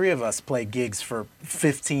all three of us played gigs for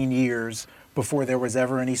 15 years before there was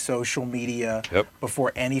ever any social media,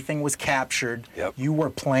 before anything was captured. You were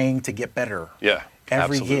playing to get better. Yeah.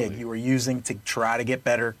 Every Absolutely. gig you were using to try to get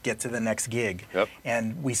better, get to the next gig.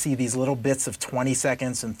 And we see these little bits of 20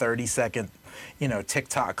 seconds and 30-second,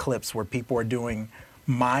 TikTok clips where people are doing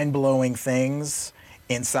mind-blowing things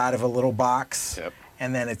inside of a little box,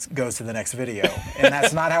 and then it goes to the next video. And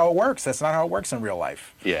that's not how it works. That's not how it works in real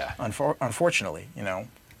life. Yeah. Unfortunately,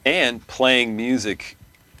 And playing music,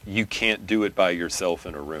 you can't do it by yourself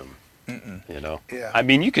in a room. Yeah. I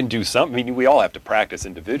mean, you can do something. I mean, we all have to practice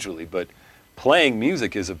individually, but playing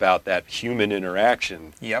music is about that human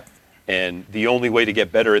interaction. And the only way to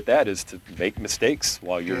get better at that is to make mistakes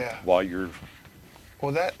while you're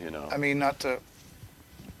well, that I mean, not to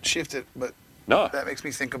shift it, but that makes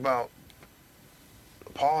me think about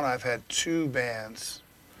Paul and I've had two bands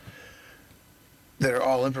that are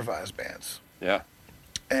all improvised bands. Yeah.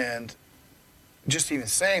 And just even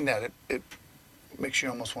saying that, it makes you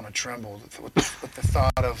almost want to tremble with the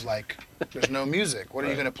thought of like, there's no music. What are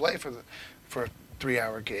you going to play for a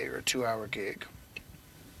 3-hour gig or a 2-hour gig?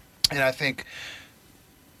 And I think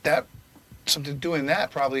that doing that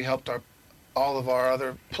probably helped all of our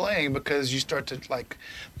other playing, because you start to like,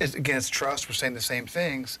 it's trust. We're saying the same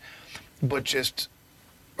things, but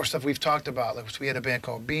or stuff we've talked about. Like we had a band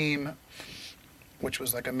called Beam, which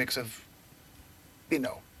was like a mix of,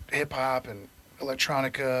 hip hop and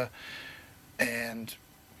electronica, and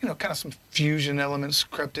kind of some fusion elements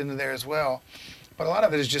crept into there as well. But a lot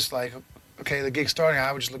of it is just like, okay, the gig's starting.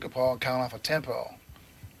 I would just look at Paul and count off a tempo.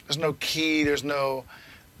 There's no key. There's no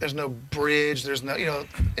bridge. There's no,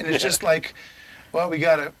 and it's just like, Well, we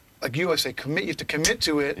gotta, like you always say, commit. You have to commit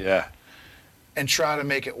to it. Yeah. And try to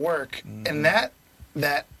make it work. And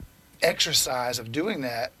that exercise of doing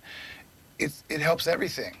that, it helps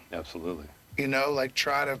everything. Absolutely. You know, like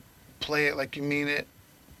try to play it like you mean it,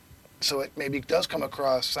 so it maybe does come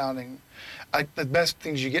across sounding like the best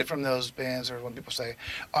things you get from those bands are when people say,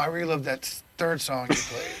 "Oh, I really love that third song you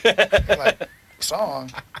played." You're like, song?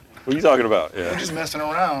 What are you talking about? We're Yeah. just messing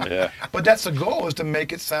around. Yeah. But that's the goal, is to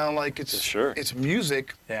make it sound like it's Sure. it's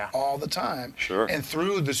music all the time. Sure. And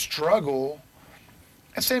through the struggle,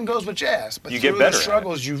 and same goes with jazz. But You through get better the at it.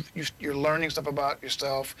 struggles, you're learning stuff about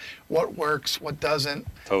yourself, what works, what doesn't.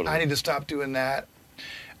 Totally. I need to stop doing that.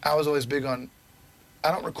 I was always big on,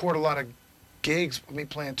 I don't record a lot of gigs with me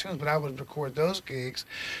playing tunes, but I would record those gigs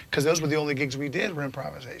because those were the only gigs we did were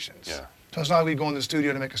improvisations. Yeah. So it's not like we go in the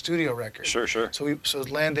studio to make a studio record. Sure. So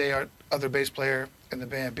Landay, our other bass player in the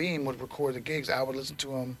band Beam, would record the gigs. I would listen to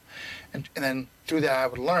them, and then through that I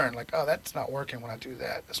would learn, like, oh, that's not working when I do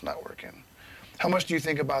that. That's not working. How much do you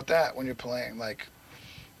think about that when you're playing? Like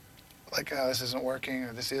oh, this isn't working,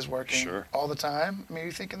 or this is working. Sure. All the time? I mean, are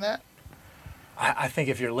you thinking that? I think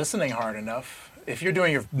if you're listening hard enough, if you're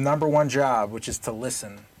doing your number one job, which is to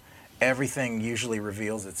listen, everything usually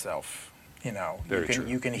reveals itself. You know, Very true.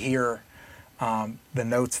 You can hear the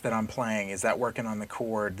notes that I'm playing. Is that working on the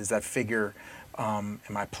chord? Does that figure? Am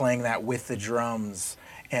I playing that with the drums?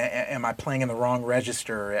 Am I playing in the wrong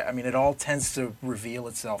register? I mean, it all tends to reveal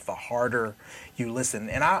itself the harder you listen.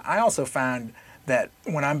 And I also found that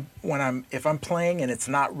if I'm playing and it's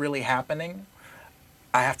not really happening,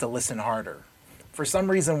 I have to listen harder. For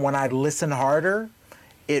some reason, when I listen harder,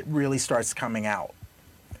 it really starts coming out.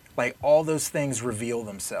 Like, all those things reveal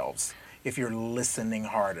themselves if you're listening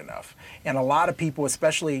hard enough. And a lot of people,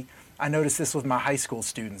 especially, I noticed this with my high school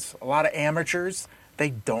students, a lot of amateurs, they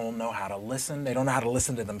don't know how to listen. They don't know how to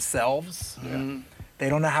listen to themselves. Yeah. They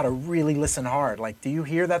don't know how to really listen hard. Like, do you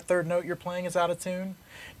hear that third note you're playing is out of tune?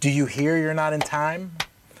 Do you hear you're not in time?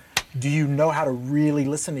 Do you know how to really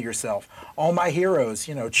listen to yourself? All my heroes,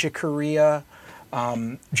 Chick Corea,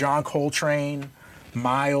 John Coltrane,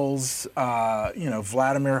 Miles,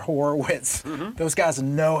 Vladimir Horowitz, those guys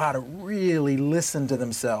know how to really listen to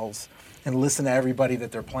themselves and listen to everybody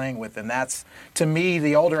that they're playing with. And that's, to me,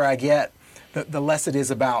 the older I get, the less it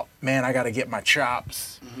is about, man, I got to get my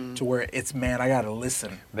chops, to where it's, man, I got to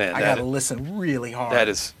listen. Man, I got to listen really hard. That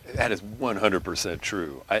is 100%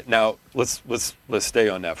 true. Now let's stay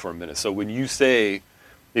on that for a minute. So when you say,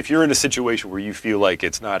 if you're in a situation where you feel like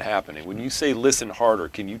it's not happening, when you say listen harder,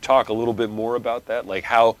 can you talk a little bit more about that? Like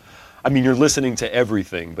how, I mean, you're listening to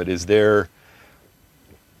everything, but is there,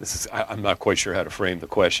 I'm not quite sure how to frame the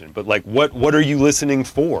question, but like what are you listening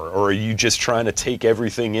for? Or are you just trying to take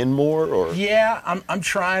everything in more? Or Yeah, I'm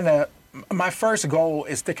trying to, my first goal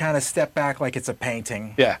is to kind of step back like it's a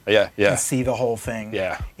painting. Yeah. And see the whole thing.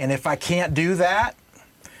 Yeah. And if I can't do that,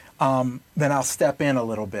 then I'll step in a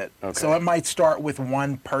little bit. Okay. So it might start with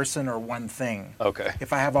one person or one thing. Okay.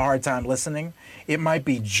 If I have a hard time listening, it might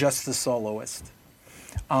be just the soloist.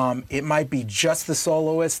 It might be just the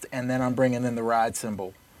soloist, and then I'm bringing in the ride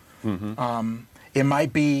cymbal. It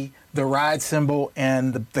might be the ride cymbal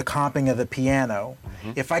and the comping of the piano.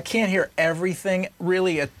 If I can't hear everything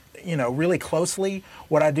really, really closely,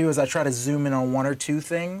 what I do is I try to zoom in on one or two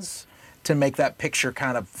things to make that picture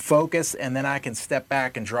kind of focus, and then I can step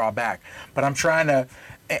back and draw back. But I'm trying to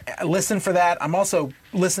listen for that. I'm also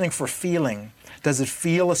listening for feeling. Does it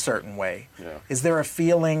feel a certain way? Yeah. Is there a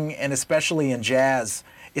feeling, and especially in jazz,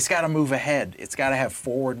 it's got to move ahead. It's got to have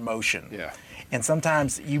forward motion. Yeah. And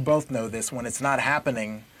sometimes, you both know this, when it's not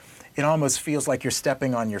happening, it almost feels like you're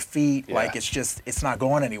stepping on your feet, Yeah. like it's not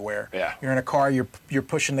going anywhere. Yeah. You're in a car, you're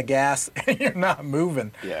pushing the gas, and you're not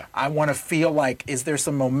moving. Yeah. I want to feel like, is there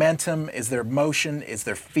some momentum? Is there motion? Is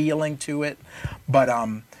there feeling to it? But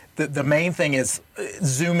the main thing is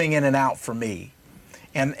zooming in and out for me.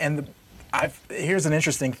 And here's an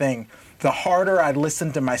interesting thing. The harder I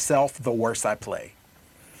listen to myself, the worse I play.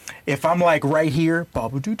 If I'm like right here,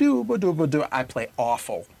 I play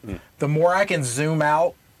awful. The more I can zoom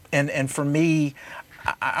out, and for me,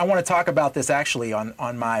 I want to talk about this actually on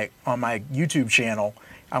my YouTube channel.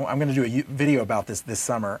 I'm going to do a video about this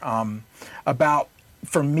summer.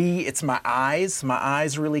 For me, it's my eyes. My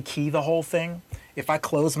eyes really key the whole thing. If I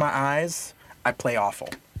close my eyes, I play awful.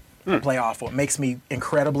 I play awful. It makes me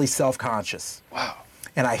incredibly self-conscious. Wow.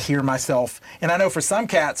 And I hear myself. And I know for some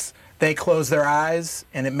cats, they close their eyes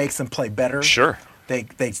and it makes them play better. Sure.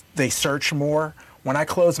 They search more. When I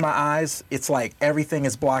close my eyes, it's like everything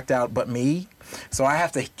is blocked out but me. So I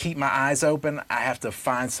have to keep my eyes open. I have to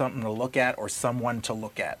find something to look at or someone to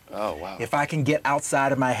look at. Oh, wow. If I can get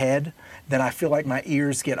outside of my head, then I feel like my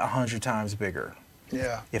ears get 100 times bigger.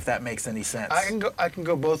 Yeah. If that makes any sense. I can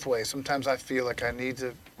go both ways. Sometimes I feel like I need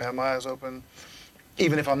to have my eyes open,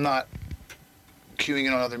 even if I'm not cueing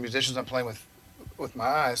in on other musicians. I'm playing with my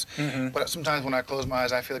eyes. Mm-hmm. But sometimes when I close my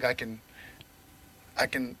eyes, I feel like I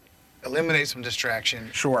can eliminate some distraction.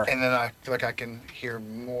 Sure. And then I feel like I can hear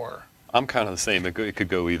more. I'm kind of the same. It could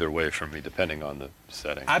go either way for me, depending on the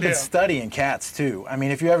setting. I've been Yeah. studying cats too. I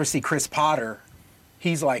mean, if you ever see Chris Potter,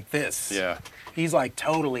 he's like this. Yeah. He's like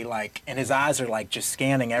totally like, and his eyes are like just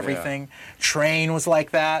scanning everything. Train was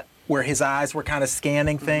like that, where his eyes were kind of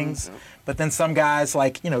scanning things. Mm-hmm. But then some guys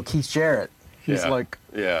like, Keith Jarrett, he's Yeah. like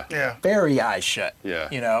Yeah. Yeah. very eyes shut. Yeah.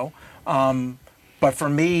 But for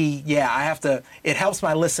me, I have to, it helps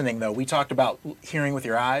my listening though. We talked about hearing with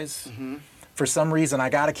your eyes. Mm-hmm. For some reason, I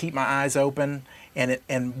got to keep my eyes open,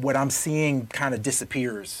 and what I'm seeing kind of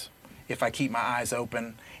disappears if I keep my eyes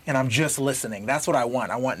open and I'm just listening. That's what I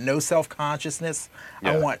want. I want no self-consciousness.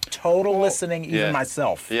 I Yeah. want total listening, even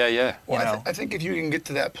myself. Yeah, yeah. Well, I think if you can get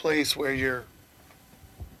to that place where you're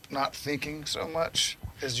not thinking so much,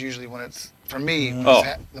 is usually when it's, for me, when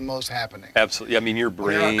it's the most happening. Absolutely. I mean, your When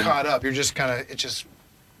brain. you're not caught up, you're just kind of, it's just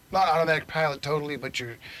not automatic pilot totally, but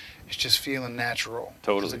it's just feeling natural.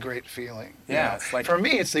 Totally. It's a great feeling. Yeah, it's like, For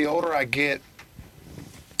me, it's the older I get.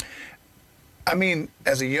 I mean,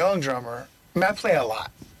 as a young drummer, I play a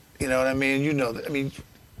lot. You know what I mean? You know that. I mean,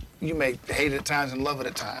 you may hate it at times and love it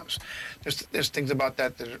at times. There's things about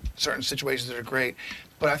that are certain situations that are great,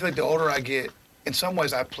 but I feel like the older I get, in some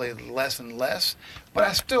ways I play less and less, but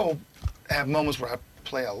I still have moments where I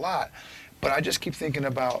play a lot. But I just keep thinking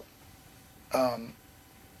about,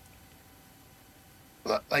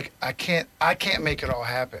 like I can't make it all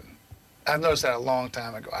happen. I've noticed that a long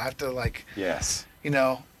time ago. I have to Yes.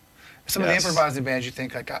 Some of the Yes. improvising bands, you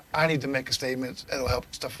think I need to make a statement that'll help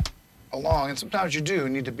stuff along, and sometimes you do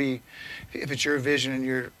need to be, if it's your vision and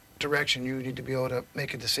your direction, you need to be able to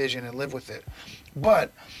make a decision and live with it.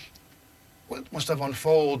 But when stuff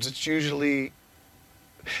unfolds, it's usually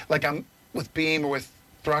like I'm with Beam or with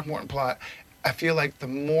Throckmorton Plot. I feel like the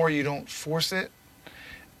more you don't force it,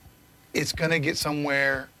 it's gonna get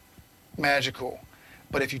somewhere magical.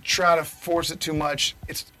 But if you try to force it too much,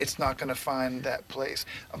 it's not going to find that place.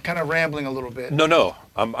 I'm kind of rambling a little bit. No.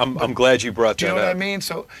 I'm glad you brought Do you that know up. what I mean?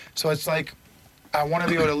 So it's like I want to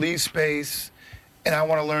be able to leave space, and I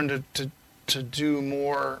want to learn to do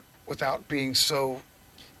more without being so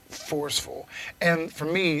forceful. And for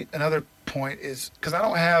me, another point is because I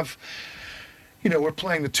don't have, we're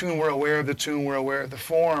playing the tune, we're aware of the tune, we're aware of the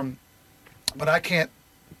form, but I can't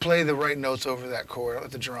play the right notes over that chord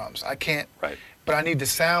with the drums. I can't. Right. But I need to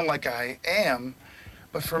sound like I am.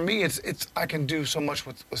 But for me, it's I can do so much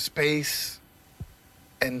with space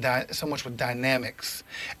and so much with dynamics,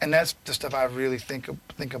 and that's the stuff I really think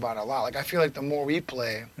about a lot. Like I feel like the more we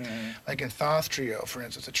play, like in Thoth Trio, for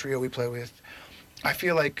instance, a trio we play with, I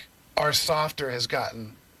feel like our softer has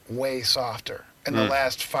gotten way softer in the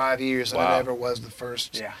last 5 years than it ever was the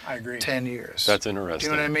first I agree. 10 years. That's interesting. Do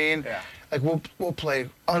you know what I mean? Yeah. Like we'll play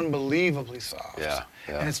unbelievably soft. Yeah.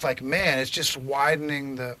 And it's like, man, it's just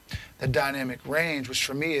widening the dynamic range, which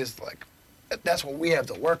for me is like, that's what we have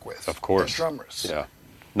to work with. Of course. As drummers. Yeah.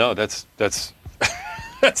 No, that's that's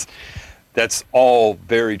all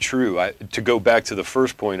very true. To go back to the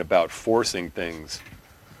first point about forcing things,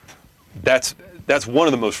 that's one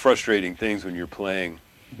of the most frustrating things when you're playing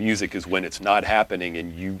music is when it's not happening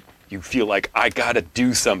and you feel like I gotta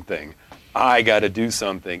do something.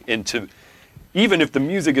 And even if the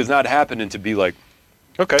music is not happening, to be like,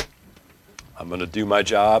 okay, I'm going to do my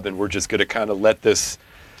job and we're just going to kind of let this,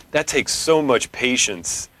 that takes so much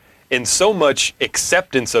patience and so much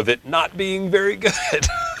acceptance of it not being very good.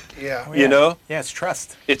 Yeah. Oh, You know? Yeah, it's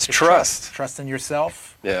trust. It's trust. Trust in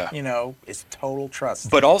yourself. Yeah. It's total trust.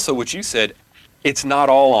 But also what you said, it's not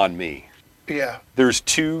all on me. Yeah. There's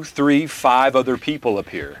 2, 3, 5 other people up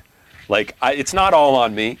here. Like, it's not all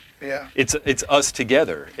on me. Yeah. It's us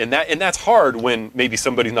together, and that's hard when maybe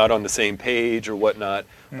somebody's not on the same page or whatnot.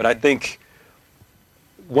 But I think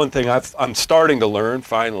one thing I'm starting to learn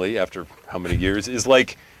finally after how many years is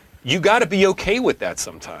like you got to be okay with that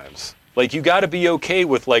sometimes. Like you got to be okay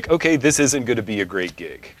with like, okay, this isn't going to be a great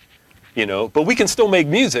gig, but we can still make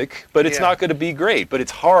music, but it's not going to be great. But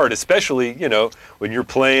it's hard, especially when you're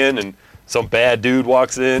playing and some bad dude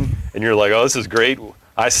walks in and you're like, oh, this is great.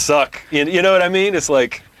 I suck. You know what I mean? It's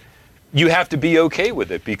like you have to be okay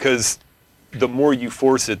with it because the more you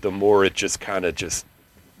force it, the more it just kind of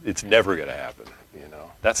it's never going to happen. You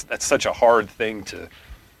know, that's such a hard thing to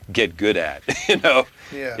get good at. You know,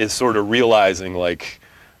 is sort of realizing like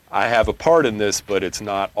I have a part in this, but it's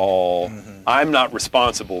not all. I'm not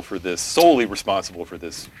responsible for this, solely responsible for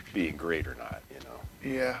this being great or not. You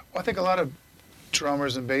know. Yeah, well, I think a lot of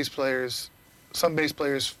drummers and bass players, some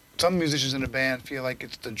musicians in a band feel like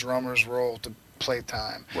it's the drummer's role to play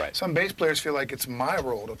time. Right. Some bass players feel like it's my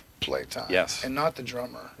role to play time. Yes. And not the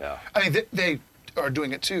drummer. Yeah. I mean, they are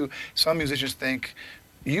doing it too. Some musicians think,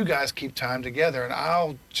 you guys keep time together and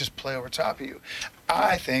I'll just play over top of you.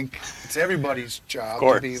 I think it's everybody's job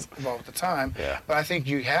to be involved with the time. Yeah. But I think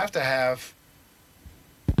you have to have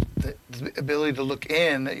the ability to look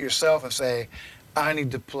in at yourself and say, I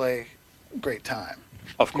need to play great time.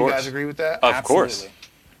 Of course. You guys agree with that? Of Absolutely. course.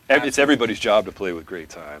 It's everybody's job to play with great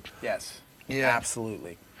time. Yes. Yeah.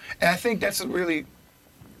 Absolutely. And I think that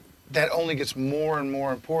only gets more and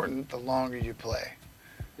more important the longer you play.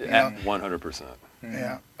 You know? 100%.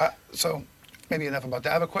 Yeah. So maybe enough about that.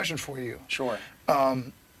 I have a question for you. Sure.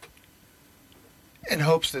 In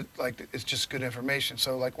hopes that like it's just good information.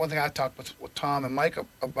 So like one thing I talked with Tom and Mike a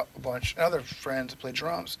bunch, and other friends that play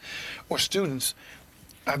drums, or students.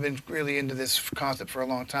 I've been really into this concept for a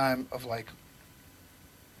long time of like,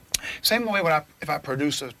 same way if I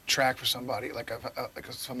produce a track for somebody, like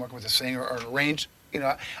if I'm working with a singer or an arrange, you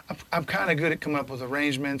know, I'm kind of good at coming up with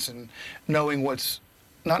arrangements and knowing what's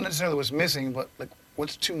not necessarily what's missing, but like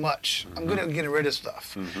what's too much. I'm good at getting rid of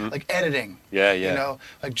stuff, like editing. Yeah. You know,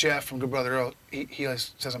 like Jeff from Good Brother Earl, he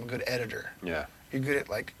always says I'm a good editor. Yeah. You're good at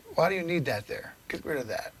like, why do you need that there? Get rid of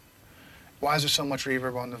that. Why is there so much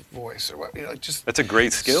reverb on the voice, or what? You know, just That's a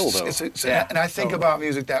great skill, though. And I think about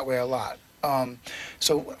music that way a lot.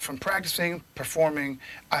 So from practicing, performing,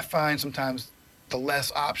 I find sometimes the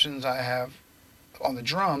less options I have on the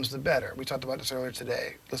drums, the better. We talked about this earlier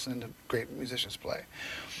today, listening to great musicians play.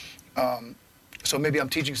 So maybe I'm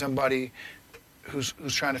teaching somebody who's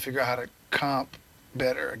trying to figure out how to comp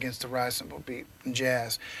better against the ride cymbal beat in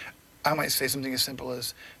jazz. I might say something as simple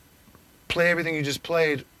as, play everything you just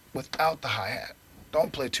played without the hi-hat.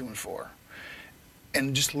 Don't play 2 and 4.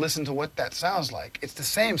 And just listen to what that sounds like. It's the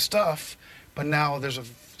same stuff, but now there's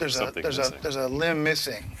a limb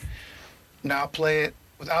missing. Now play it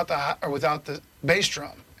without the bass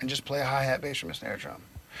drum, and just play a hi-hat, bass drum, and snare drum.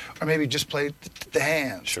 Or maybe just play the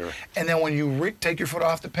hands. Sure. And then when you take your foot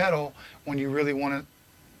off the pedal, when you really want to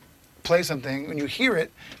play something, when you hear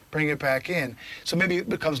it, bring it back in. So maybe it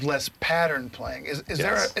becomes less pattern playing.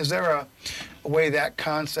 Is there a way that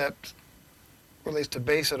concept relates to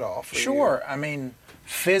bass at all for you? Sure. I mean,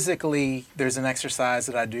 physically, there's an exercise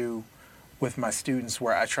that I do with my students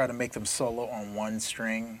where I try to make them solo on one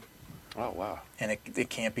string. Oh, wow. And it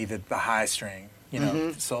can't be the high string, you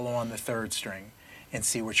know, solo on the 3rd string, and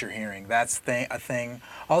see what you're hearing. That's a thing.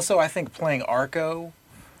 Also, I think playing arco,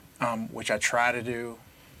 which I try to do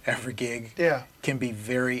every gig, can be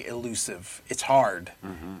very elusive. It's hard,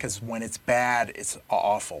 because when it's bad, it's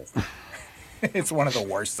awful. It's one of the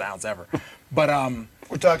worst sounds ever. But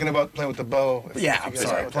we're talking about playing with the bow. I'm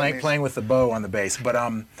sorry, playing with the bow on the bass. But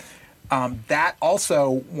that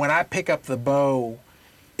also, when I pick up the bow,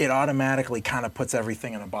 it automatically kind of puts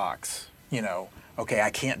everything in a box. You know, okay, I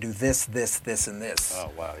can't do this, this, this, and this. Oh,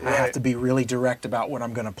 wow. I have to be really direct about what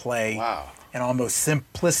I'm going to play. Wow. And almost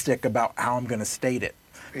simplistic about how I'm going to state it.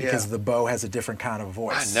 Because the bow has a different kind of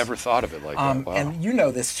voice. I never thought of it like that. Wow. And you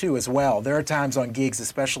know this too as well. There are times on gigs,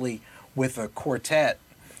 especially with a quartet,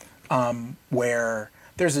 where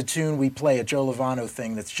there's a tune we play, a Joe Lovano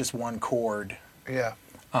thing that's just one chord. Yeah.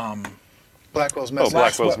 Blackwell's Message.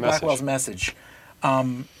 Blackwell's Message.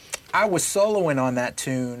 I was soloing on that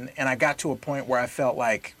tune, and I got to a point where I felt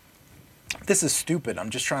like, this is stupid. I'm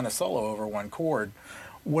just trying to solo over one chord.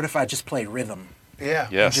 What if I just played rhythm? Yeah.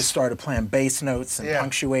 Yes. And just started playing bass notes and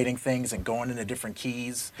punctuating things and going into different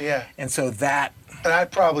keys. Yeah. And so that... And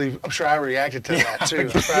I'm sure I reacted to that too.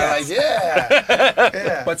 Like,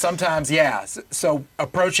 yeah. But sometimes, So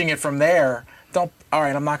approaching it from there, all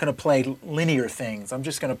right, I'm not going to play linear things. I'm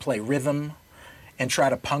just going to play rhythm and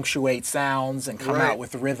try to punctuate sounds and come out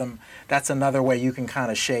with the rhythm. That's another way you can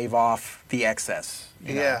kind of shave off the excess.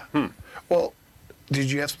 You know? Well,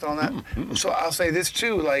 did you have something on that? So I'll say this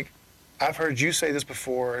too, like, I've heard you say this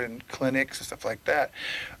before in clinics and stuff like that.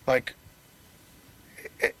 Like,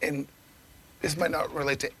 and this might not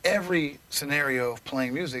relate to every scenario of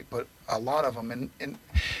playing music, but a lot of them. And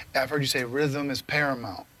I've heard you say rhythm is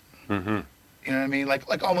paramount. You know what I mean?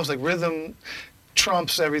 Like almost like rhythm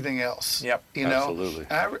trumps everything else. Yep. You know? Absolutely.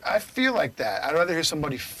 And I feel like that. I'd rather hear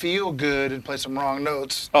somebody feel good and play some wrong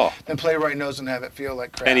notes than play right notes and have it feel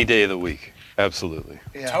like crap. Any day of the week. Absolutely.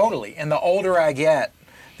 Yeah. Totally. And the older I get,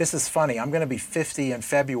 this is funny. I'm going to be 50 in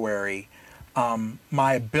February.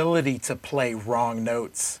 My ability to play wrong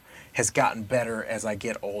notes has gotten better as I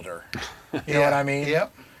get older. You know what I mean?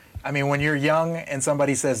 Yep. I mean, when you're young and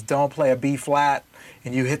somebody says, don't play a B flat,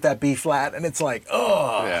 and you hit that B flat, and it's like,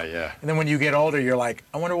 oh. Yeah. And then when you get older, you're like,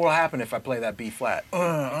 I wonder what will happen if I play that B flat.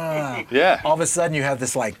 Yeah. All of a sudden, you have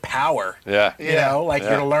this like power. Yeah. You know, like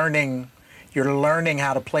Yeah. you're learning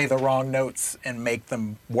how to play the wrong notes and make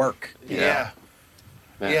them work. Yeah.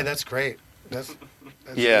 Man. Yeah, that's great. That's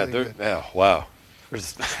Yeah, really good. yeah, wow.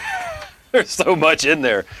 There's there's so much in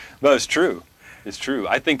there. No, it's true. It's true.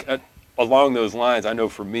 I think along those lines, I know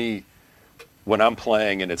for me, when I'm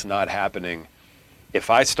playing and it's not happening,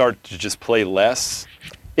 if I start to just play less,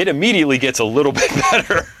 it immediately gets a little bit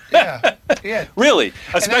better. Yeah. Yeah. Really, And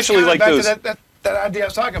that's especially kinda like back to those. that idea I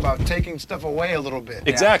was talking about, taking stuff away a little bit.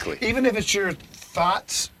 Exactly. Even if it's your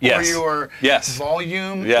thoughts Yes. or your Yes.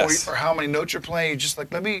 volume Yes. or how many notes you're playing, you just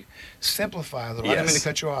like, let me simplify a little. I didn't mean to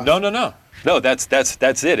cut you off. No, that's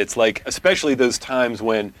it. It's like, especially those times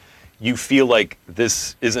when you feel like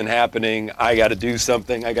this isn't happening, I got to do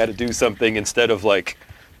something, instead of like,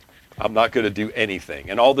 I'm not going to do anything.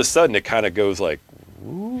 And all of a sudden it kind of goes like,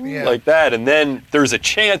 ooh, Yeah. like that. And then there's a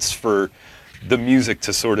chance for the music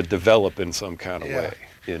to sort of develop in some kind of Yeah. way,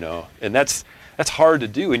 you know? And that's hard to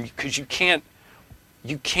do, and because you can't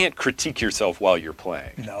critique yourself while you're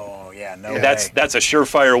playing. No, yeah, no Yeah. way. That's a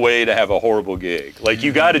surefire way to have a horrible gig. Like,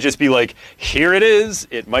 you got to just be like, here it is.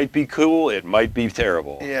 It might be cool. It might be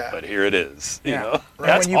terrible. Yeah. But here it is. You know? And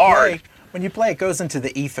That's when you hard. When you play, it goes into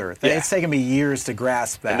the ether. Yeah. It's taken me years to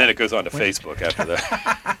grasp that. And then it goes on to Facebook after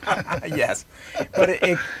that. Yes. But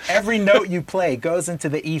every note you play goes into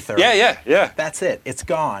the ether. Yeah. That's it. It's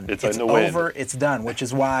gone. It's It's in the wind. over. It's done, which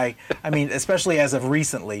is why, I mean, especially as of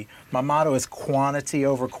recently, my motto is quantity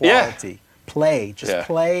over quality. Play. Just Yeah.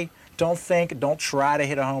 play. Don't think. Don't try to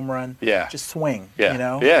hit a home run. Yeah. Just swing. Yeah. You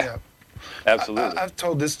know? Yeah. Absolutely. I've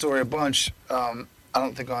told this story a bunch. I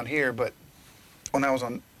don't think on here, but when I was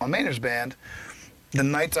on Maynard's band, the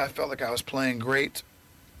nights I felt like I was playing great,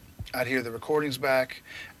 I'd hear the recordings back,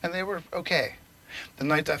 and they were okay. The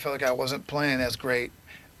nights I felt like I wasn't playing as great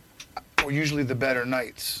were usually the better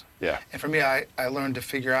nights. Yeah. And for me, I learned to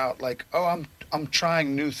figure out like, oh, I'm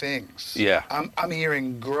trying new things. Yeah. I'm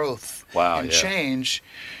hearing growth Wow, and yeah. change.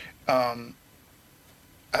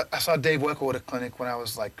 I saw Dave Weckl at a clinic when I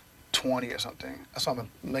was like 20 or something. I saw him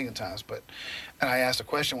a million times, and I asked a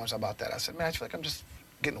question once about that. I said, man, I feel like I'm just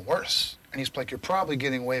getting worse. And he's like, you're probably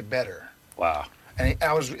getting way better. Wow. And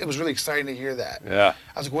it was really exciting to hear that. Yeah.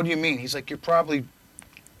 I was like, what do you mean? He's like, you're probably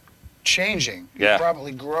changing. You're Yeah.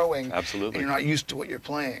 probably growing. Absolutely. And you're not used to what you're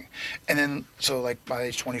playing. And then, so like by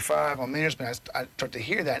age 25 on Maynard's band, I start to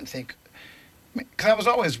hear that and think, because I was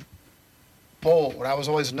always bold. I was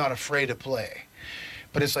always not afraid to play.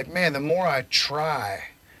 But it's like, man, the more I try,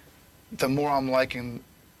 the more I'm liking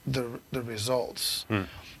the results.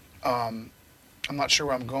 I'm not sure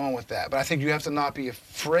where I'm going with that, but I think you have to not be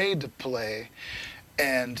afraid to play,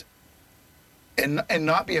 and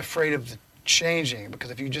not be afraid of the changing, because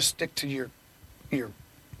if you just stick to your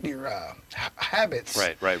habits,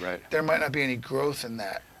 Right. there might not be any growth in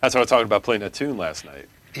that. That's what I was talking about playing that tune last night.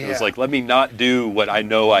 It was Yeah. like, let me not do what I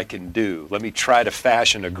know I can do. Let me try to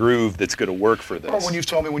fashion a groove that's going to work for this. Or when you've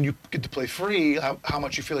told me when you get to play free, how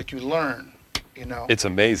much you feel like you learn, you know? It's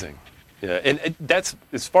amazing. Yeah, and that's,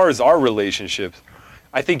 as far as our relationship,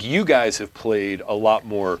 I think you guys have played a lot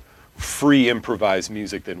more free improvised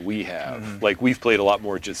music than we have. Mm-hmm. Like, we've played a lot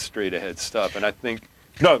more just straight ahead stuff. And I think,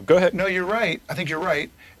 no, go ahead. No, you're right. I think you're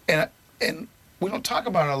right. And we don't talk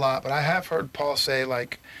about it a lot, but I have heard Paul say,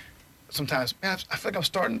 like, sometimes, man, I feel like I'm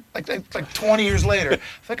starting, like 20 years later, I feel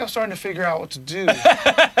like I'm starting to figure out what to do. You know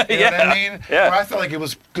what I mean? Yeah. Or I felt like it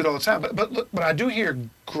was good all the time. But I do hear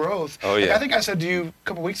growth. Oh, Like, yeah. I think I said to you a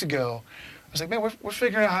couple weeks ago, I was like, man, we're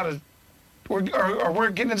figuring out how to, we're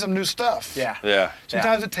getting into some new stuff. Yeah. Yeah.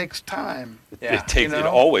 Sometimes it takes time. Yeah. It You know?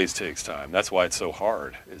 always takes time. That's why it's so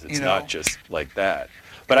hard. Is it's You not know? just like that.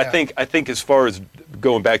 But Yeah. I think as far as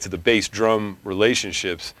going back to the bass drum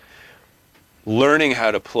relationships, learning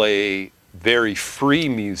how to play very free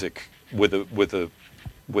music with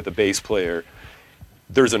a bass player,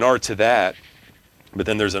 there's an art to that, but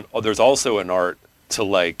then there's also an art to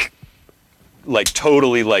like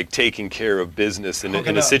totally like taking care of business in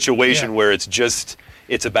Hooking a up. situation Yeah. where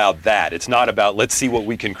it's about that. It's not about let's see what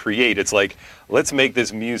we can create. It's like, let's make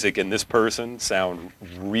this music and this person sound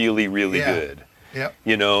really, really Yeah. good. Yep.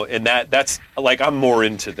 You know, and that's like, I'm more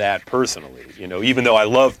into that personally, you know, even though I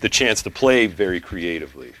love the chance to play very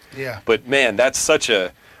creatively. Yeah. But man, that's such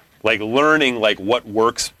a, like, learning like what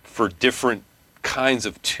works for different kinds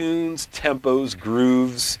of tunes, tempos,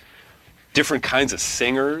 grooves, different kinds of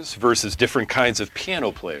singers versus different kinds of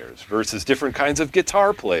piano players versus different kinds of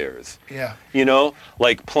guitar players. Yeah. You know,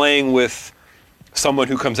 like playing with someone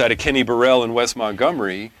who comes out of Kenny Burrell and Wes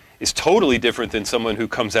Montgomery is totally different than someone who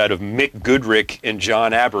comes out of Mick Goodrick and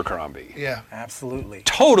John Abercrombie. Yeah. Absolutely.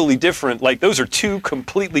 Totally different. Like, those are two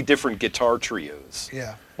completely different guitar trios.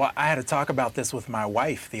 Yeah. Well, I had to talk about this with my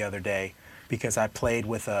wife the other day because I played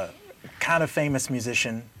with a kind of famous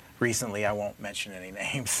musician recently. I won't mention any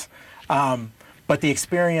names. But the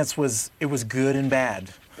experience was good and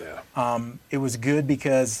bad. Yeah. It was good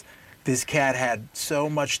because this cat had so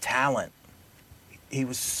much talent. He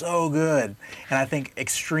was so good. And I think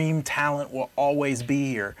extreme talent will always be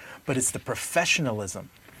here. But it's the professionalism.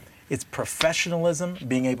 It's professionalism,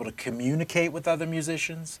 being able to communicate with other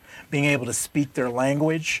musicians, being able to speak their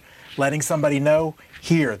language, letting somebody know,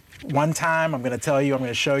 here, one time I'm going to tell you, I'm going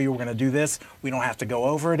to show you, we're going to do this. We don't have to go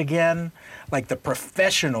over it again. Like, the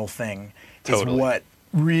professional thing Totally. is what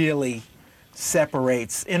really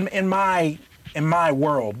separates. In my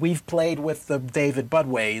world, we've played with the David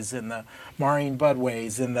Budways and the Maureen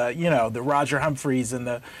Budways and the Roger Humphreys and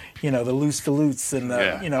the Luce DeLutz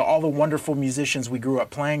and all the wonderful musicians we grew up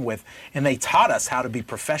playing with, and they taught us how to be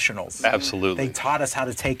professionals. Absolutely. They taught us how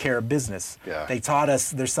to take care of business. Yeah. They taught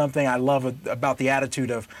us, there's something I love about the attitude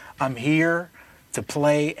of, I'm here to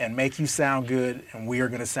play and make you sound good, and we are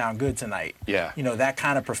going to sound good tonight. Yeah. That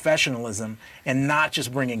kind of professionalism, and not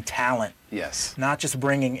just bringing talent. Yes. Not just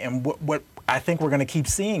bringing, and what I think we're going to keep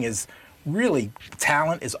seeing is really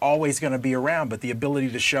talent is always going to be around, but the ability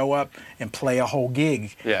to show up and play a whole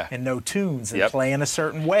gig and know tunes and Yep. play in a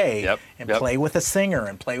certain way and Yep. play with a singer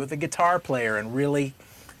and play with a guitar player and really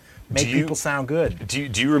make people sound good. Do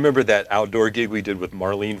you remember that outdoor gig we did with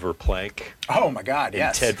Marlene Verplank Oh my God, and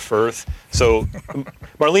yes. Ted Firth? So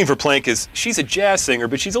Marlene Verplank she's a jazz singer,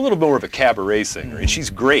 but she's a little more of a cabaret singer, and she's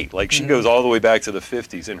great. Like, she goes all the way back to the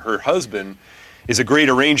 50s, and her husband is a great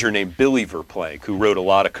arranger named Billy Verplank, who wrote a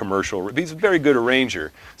lot of commercial. He's a very good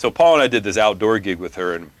arranger. So Paul and I did this outdoor gig with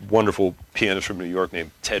her, and a wonderful pianist from New York named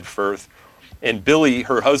Ted Firth. And Billy,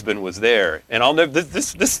 her husband, was there. And I'll never.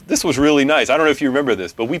 This was really nice. I don't know if you remember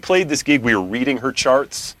this, but we played this gig. We were reading her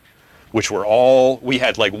charts, which were we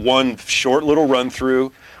had like one short little run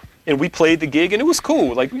through, and we played the gig, and it was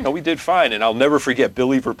cool. Like, we did fine. And I'll never forget,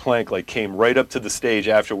 Billy Verplank came right up to the stage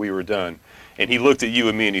after we were done, and he looked at you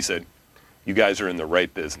and me, and he said, "You guys are in the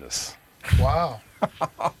right business." Wow.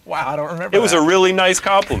 Wow, I don't remember. It was a really nice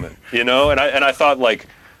compliment, and I thought, like,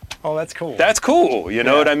 oh, that's cool. that's cool. You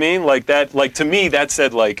know what I mean? Like, that, like, to me, that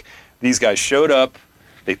said, like, these guys showed up,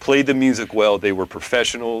 they played the music well, they were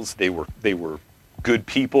professionals, they were good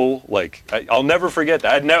people. Like, I'll never forget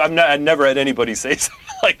that. I'd never had anybody say something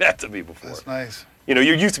like that to me before. That's nice. You're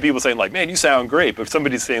used to people saying, like, "Man, you sound great," but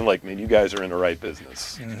somebody's saying, like, "Man, you guys are in the right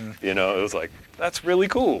business." Mm-hmm. It was like, that's really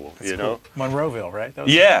cool. That's cool. Monroeville, right? That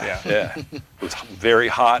was- Yeah. It was very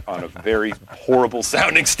hot on a very horrible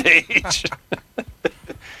sounding stage.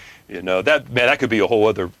 That could be a whole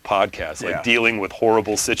other podcast, like dealing with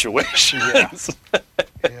horrible situations.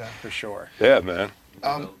 Yeah. For sure. Yeah, man.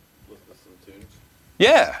 Um,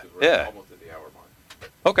 Yeah. We're almost at the hour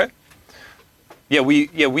mark. Okay. Yeah, we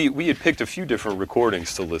had picked a few different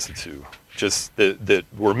recordings to listen to, just that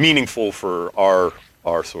were meaningful for our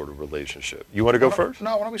sort of relationship. You want to go first?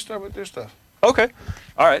 No, why don't we start with your stuff? Okay.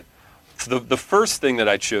 All right. So the first thing that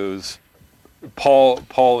I chose,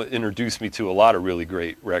 Paul introduced me to a lot of really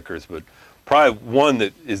great records, but probably one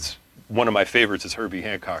that is one of my favorites is Herbie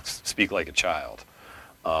Hancock's "Speak Like a Child."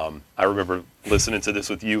 I remember listening to this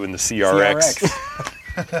with you in the CRX.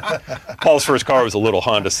 Paul's first car was a little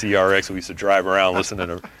Honda CRX. We used to drive around listening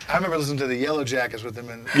to. I remember listening to the Yellow Jackets with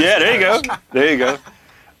him. Yeah, there you go.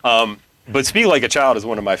 But "Speak Like a Child" is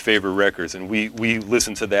one of my favorite records, and we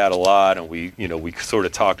listened to that a lot, and we sort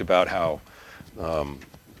of talked about how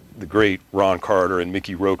the great Ron Carter and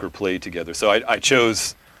Mickey Roker played together. So I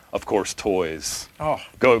chose, of course, "Toys." Oh.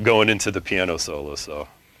 Going into the piano solo. So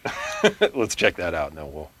let's check that out, and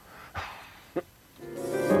then we'll.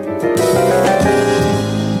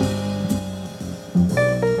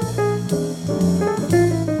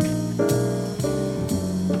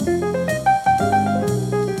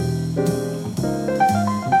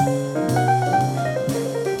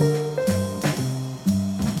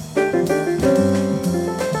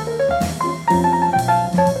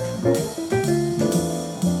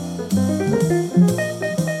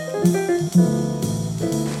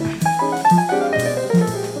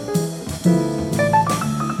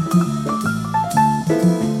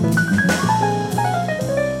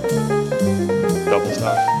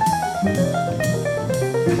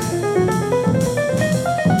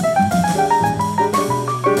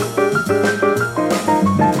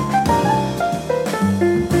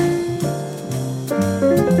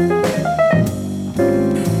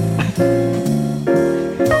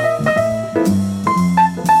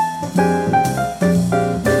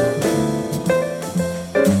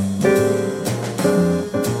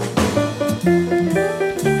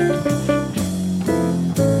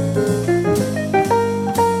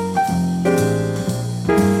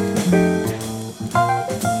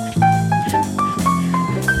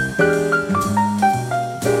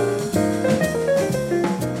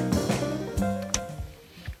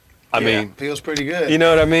 I mean, feels pretty good. you know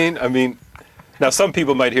what I mean? I mean, now some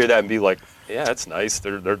people might hear that and be like, yeah, that's nice.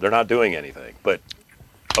 They're not doing anything. But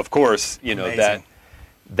of course, you know, Amazing.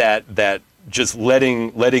 that just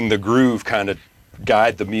letting the groove kind of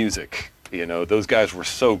guide the music. You know, those guys were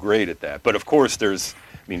so great at that. But of course,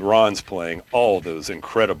 Ron's playing all those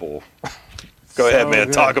incredible. Go ahead, man.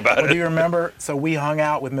 good. Talk about Well, it. do you remember? So we hung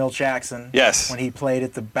out with Milt Jackson. Yes. When he played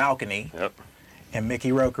at the balcony, Yep. and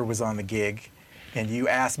Mickey Roker was on the gig, and you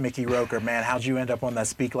asked Mickey Roker, man, how'd you end up on that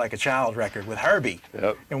Speak Like a Child record with Herbie?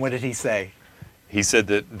 Yep. And what did he say? He said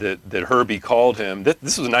that Herbie called him.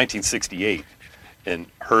 This was 1968, and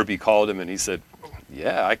Herbie called him and he said,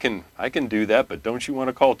 "Yeah, I can do that, but don't you want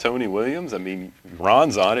to call Tony Williams? I mean,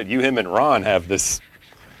 Ron's on it. Him and Ron have this."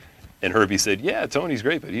 And Herbie said, "Yeah, Tony's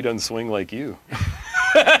great, but he doesn't swing like you."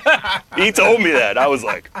 He told me that. I was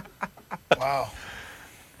like, Wow.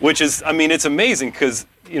 which is, I mean, it's amazing because,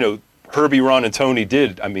 you know, Herbie, Ron, and Tony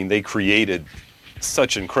they created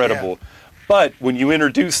such incredible. Yeah. But when you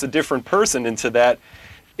introduce a different person into that,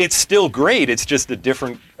 it's still great. It's just a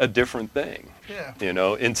different thing. Yeah. You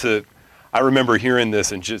know, I remember hearing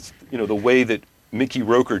this and just, you know, the way that Mickey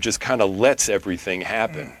Roker just kind of lets everything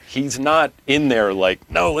happen. He's not in there like,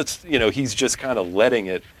 no, he's just kind of letting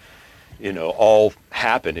it, you know, all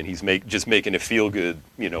happen, and he's just making it feel good,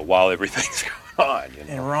 you know, while everything's going on. You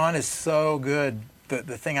know? And Ron is so good.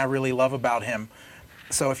 The thing I really love about him,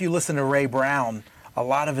 so if you listen to Ray Brown, a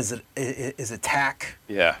lot of his is attack,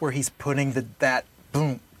 Yeah. where he's putting that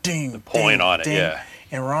boom, ding, point ding, on it, ding. yeah.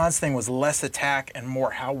 And Ron's thing was less attack and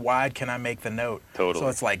more how wide can I make the note. Totally. So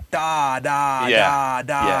it's like da, da, Yeah. da,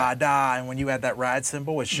 da, Yeah. da. And when you add that ride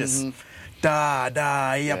cymbal, it's just da,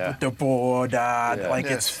 da, Yeah. yep, da, bo, da. Yeah. Like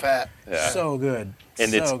Yeah, it's fat. Yeah. so good.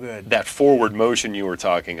 And so it's good. that forward motion you were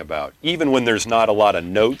talking about. Even when there's not a lot of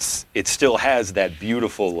notes, it still has that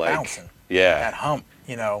beautiful, like, Bouncing. yeah. That hump,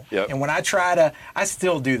 you know. Yep. And when I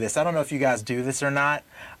still do this. I don't know if you guys do this or not.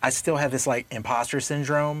 I still have this like imposter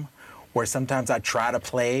syndrome where sometimes I try to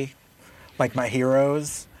play like my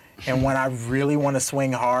heroes. And when I really want to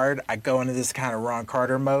swing hard, I go into this kind of Ron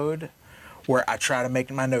Carter mode where I try to make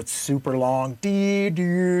my notes super long.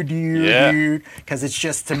 Yeah. Because it's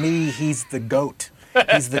just, to me, he's the GOAT.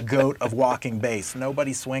 He's the GOAT of walking bass.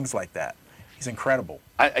 Nobody swings like that. He's incredible.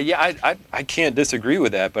 I can't disagree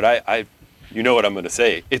with that, but I you know what I'm going to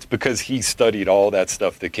say. It's because he studied all that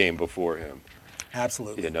stuff that came before him.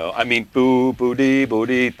 Absolutely. You know, I mean, boo, booty,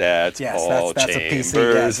 booty, that's Yes, Paul that's a PC,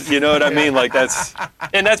 Chambers. yes. You know what I mean? Like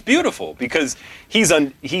and that's beautiful because he's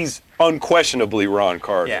unquestionably Ron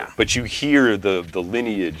Carter. Yeah. But you hear the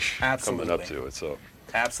lineage Absolutely. coming up to it. So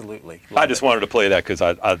Absolutely. I just wanted to play that because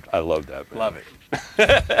I love that. Man. Love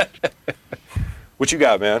it. What you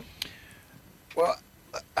got, man? Well,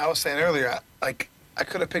 I was saying earlier, I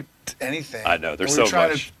could have picked anything. I know, there's And so we're trying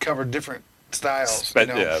much. to cover different styles. Yeah,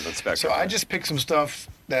 the spectrum. So I just picked some stuff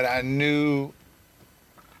that I knew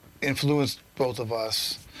influenced both of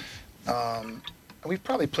us. We've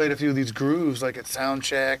probably played a few of these grooves, like at sound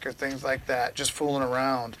check or things like that, just fooling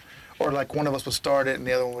around. Or like one of us would start it and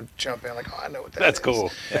the other one would jump in, like, oh, I know what that is. That's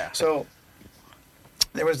cool. Yeah. So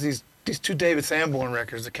there was these two David Sanborn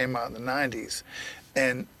records that came out in the 90s.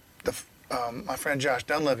 And my friend Josh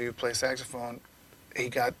Dunleavy, who plays saxophone, he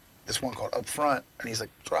got this one called Up Front, and he's like,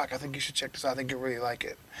 Rock, I think you should check this out. I think you'll really like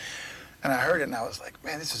it. And I heard it, and I was like,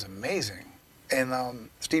 man, this is amazing. And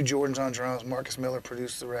Steve Jordan's on drums. Marcus Miller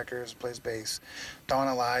produced the records, plays bass. Don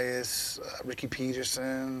Elias, Ricky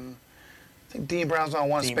Peterson. I think Dean Brown's on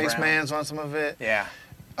one. Dean Spaceman's on some of it. Yeah.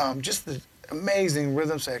 Just the amazing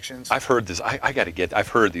rhythm sections. I've heard this. I've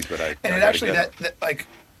heard these, but I And it gotta actually, get 'em. that like,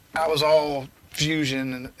 I was all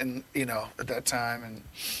fusion and you know, at that time.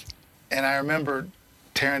 And I remember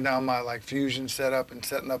tearing down my like fusion setup and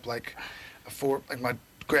setting up like my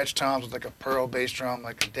Gretsch toms with like a pearl bass drum,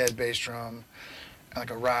 like a dead bass drum, and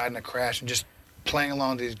like a ride and a crash, and just playing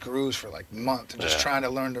along these grooves for like months and just trying to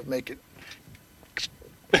learn to make it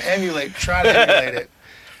try to emulate it.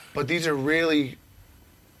 But these are really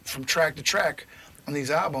from track to track on these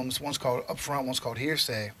albums. One's called Up Front, one's called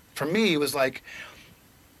Hearsay. For me, it was like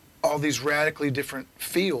all these radically different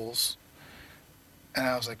feels, and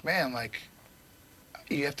I was like, man, like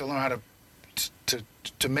you have to learn how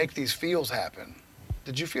to make these feels happen.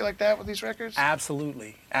 Did you feel like that with these records?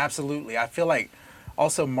 Absolutely. Absolutely. I feel like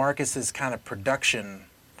also Marcus's kind of production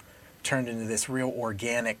turned into this real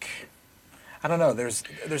organic. I don't know. There's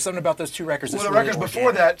something about those two records. Well, that's the really records before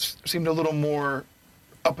organic. that seemed a little more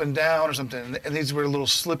up and down or something, and these were a little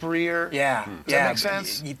slipperier. Yeah. Does yeah. that make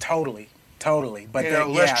sense? Totally. But You know,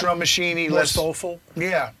 less drum machiney, more less soulful.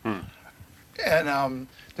 Yeah. And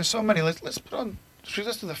there's so many. Let's put on Should we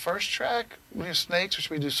listen to the first track? We do Snakes, or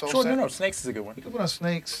should we do Soul Sure, Set? no, Snakes is a good one. We can put on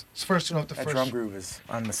Snakes. It's first to know the That first. drum groove is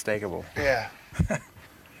unmistakable. Yeah.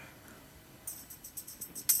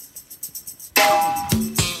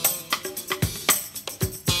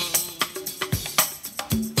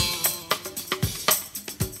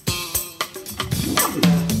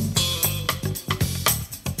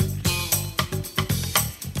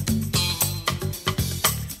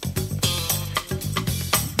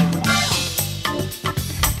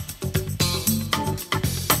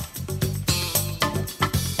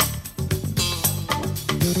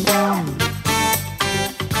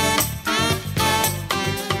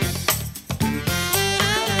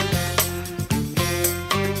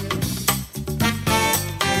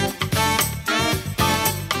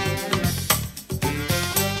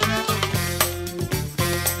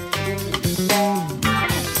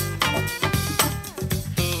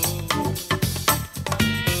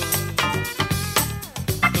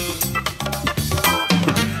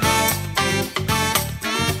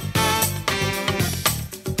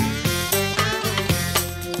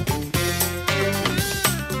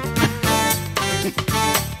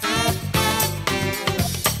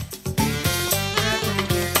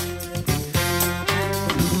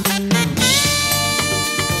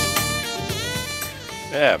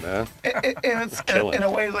 Yeah, man. And it's Killing in it. a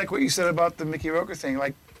way like what you said about the Mickey Roker thing.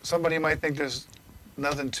 Like somebody might think there's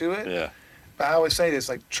nothing to it. Yeah. But I always say this,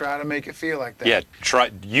 like try to make it feel like that. Yeah,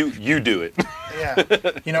 try you do it. Yeah.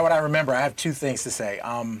 You know what I remember? I have two things to say.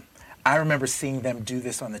 I remember seeing them do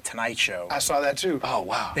this on The Tonight Show. I saw that too. Oh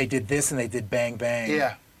wow. They did this and they did Bang Bang.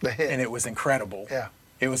 Yeah. The hit. And it was incredible. Yeah.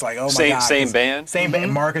 It was like, oh my Same- God. same 'cause- band? Same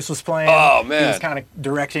band. Marcus was playing. Oh, He man. was kind of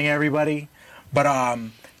directing everybody. But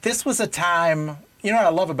this was a time, you know what I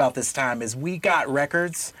love about this time is we got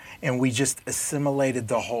records and we just assimilated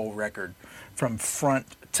the whole record from front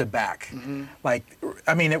to back. Like,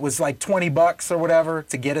 I mean, it was like $20 or whatever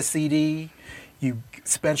to get a CD. You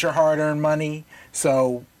spent your hard-earned money.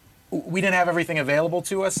 So we didn't have everything available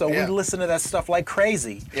to us, so Yeah. we listened to that stuff like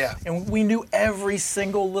crazy. Yeah. And we knew every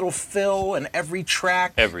single little fill and every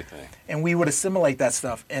track. Everything. And we would assimilate that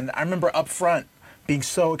stuff. And I remember up front being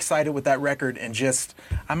so excited with that record and just,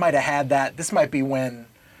 I might have had that. This might be when,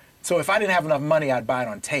 so if I didn't have enough money, I'd buy it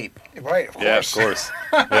on tape. Right, of course. Yeah, of course.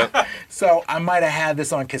 Yep. So I might have had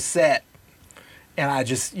this on cassette. And I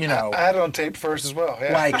just, you know, I had it on tape first as well.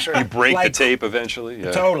 Yeah, Like- for sure. You break Like- the tape eventually.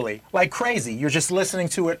 Yeah. totally, like crazy. You're just listening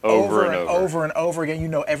to it Over over and and over. over and over again. You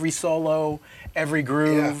know every solo, every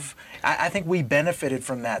groove. I think we benefited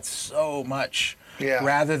from that so much. Yeah.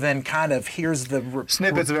 Rather than kind of, here's the...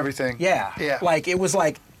 Snippets of everything. Yeah. Yeah. Like, it was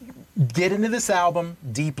like, get into this album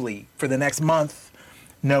deeply for the next month,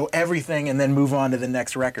 know everything, and then move on to the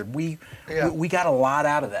next record. We got a lot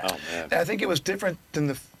out of that. Oh man. And I think it was different than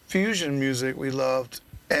the fusion music we loved,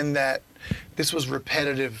 and that this was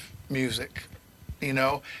repetitive music, you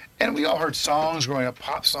know? And we all heard songs growing up,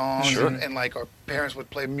 pop songs, Sure. and like our parents would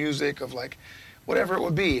play music of like, whatever it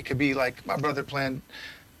would be. It could be like my brother playing,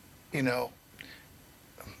 you know,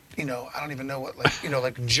 I don't even know what, like,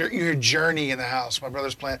 like you hear Journey in the house. My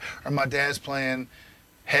brother's playing, or my dad's playing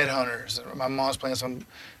Headhunters, or my mom's playing some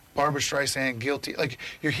Barbra Streisand, Guilty. Like,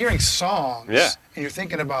 you're hearing songs, Yeah. and you're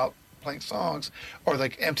thinking about playing songs, or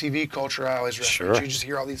like MTV culture. I always reference. Sure. You just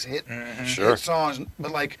hear all these Sure. hit songs,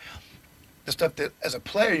 but like the stuff that as a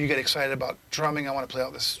player you get excited about drumming. I want to play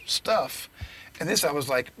all this stuff, and this I was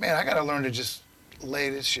like, man, I got to learn to just lay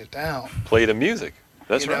this shit down. Play the music.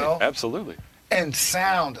 That's You right. know? Absolutely. And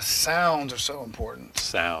sound, the sounds are so important.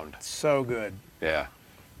 Sound. So good. Yeah.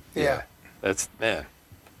 Yeah. That's man.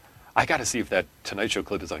 I got to see if that Tonight Show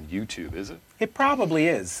clip is on YouTube. Is it? It probably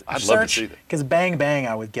is. I'd love to see that. Because Bang Bang,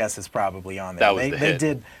 I would guess, is probably on there. That was they, the they hit.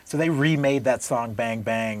 did. So they remade that song Bang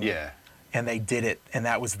Bang. Yeah. And they did it, and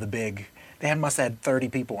that was the big. Must have had 30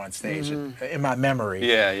 people on stage in my memory.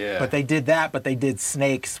 Yeah, yeah. But they did that, but they did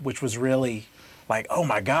Snakes, which was really like, oh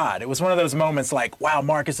my God. It was one of those moments like, wow,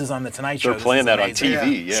 Marcus is on the Tonight Show. They're This playing is that on amazing. TV.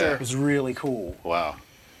 Yeah, Yeah. sure. It was really cool. Wow.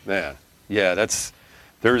 Man. Yeah, that's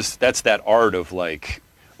that art of like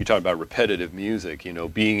you talk about repetitive music,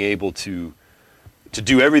 being able to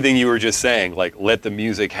do everything you were just saying, like let the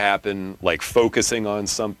music happen, like focusing on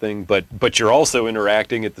something, but you're also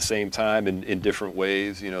interacting at the same time in different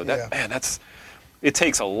ways. It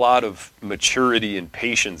takes a lot of maturity and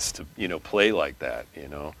patience to, play like that,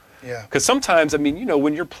 Yeah. Because sometimes,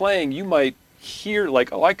 when you're playing, you might hear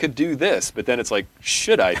like, oh, I could do this, but then it's like,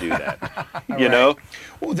 should I do that? You know?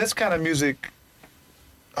 Well, this kind of music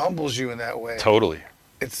humbles you in that way. Totally.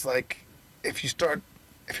 It's like if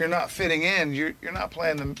you're not fitting in, you're not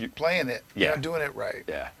playing it. Yeah. You're not doing it right.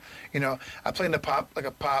 Yeah. I played in a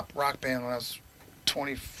pop rock band when I was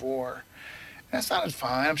 24. And that sounded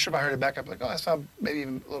fine. I'm sure if I heard it back, I'd be like, oh, that sounded maybe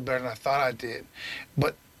even a little better than I thought I did.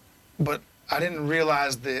 But I didn't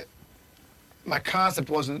realize that my concept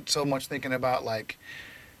wasn't so much thinking about like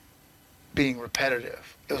being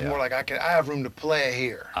repetitive. It was more like I have room to play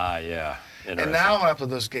here. Yeah. And now when I play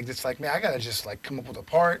those gigs, it's like, man, I gotta just like come up with a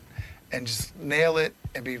part and just nail it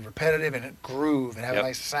and be repetitive and groove and have a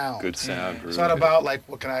nice sound. Good sound. It's not about like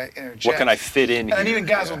what can I interject. What can I fit in here? And even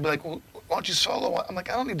guys will be like, well, why don't you solo on? I'm like,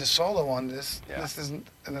 I don't need to solo on this. Yeah. This isn't.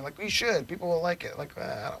 And they're like, well, you should. People will like it. Like,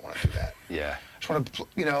 I don't want to do that. Yeah. I just want to,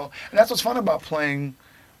 And that's what's fun about playing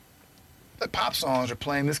like pop songs or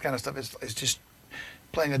playing this kind of stuff. It's just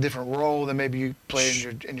playing a different role than maybe you play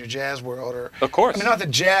in your jazz world. Or of course. I mean, not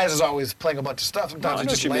that jazz is always playing a bunch of stuff. Sometimes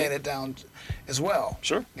it's just laying mean. it down as well.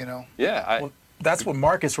 Sure. Yeah. Well, that's what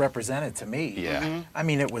Marcus represented to me. Yeah. Mm-hmm. I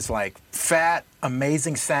mean, it was like fat,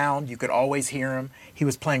 amazing sound. You could always hear him. He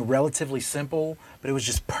was playing relatively simple, but it was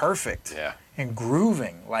just perfect. Yeah. And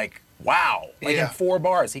grooving. Like, wow. Like in 4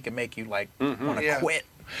 bars, he could make you like want to quit.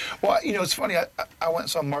 Well, it's funny. I went and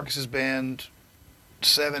saw Marcus's band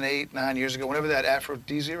 7, 8, 9 years ago, whenever that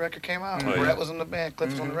Aphrodisia record came out. Brett was in the band, Cliff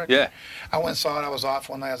was on the record. Yeah. I went and saw it. I was off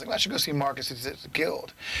one night. I was like, well, I should go see Marcus. It's at the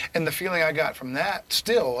Guild. And the feeling I got from that,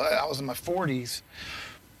 still, I was in my 40s.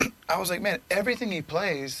 I was like, man, everything he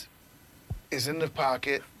plays is in the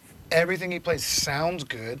pocket. Everything he plays sounds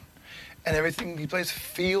good. And everything he plays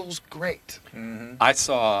feels great. Mm-hmm. I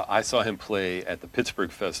saw him play at the Pittsburgh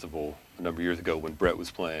Festival a number of years ago when Brett was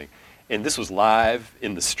playing. And this was live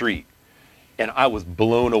in the street. And I was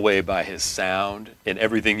blown away by his sound and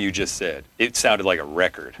everything you just said. It sounded like a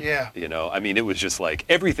record. Yeah. I mean, it was just like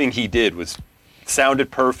everything he did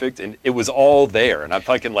sounded perfect, and it was all there. And I'm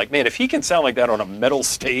thinking, like, man, if he can sound like that on a metal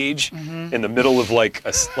stage in the middle of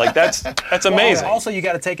that's amazing. Also, you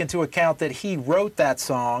got to take into account that he wrote that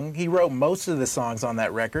song. He wrote most of the songs on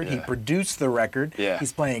that record. Yeah. He produced the record. Yeah.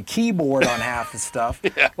 He's playing keyboard on half the stuff.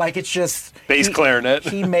 Yeah. Like, it's just Bass clarinet.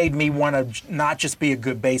 He made me want to not just be a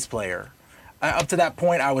good bass player. Up to that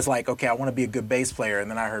point, I was like, okay, I want to be a good bass player.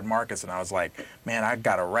 And then I heard Marcus, and I was like, man, I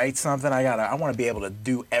got to write something. I want to be able to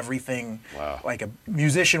do everything like a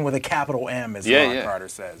musician with a capital M, as Ron Carter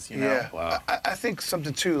says. Yeah. Wow. I think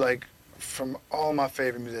something, too, like, from all my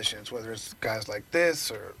favorite musicians, whether it's guys like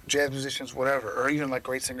this or jazz musicians, whatever, or even, like,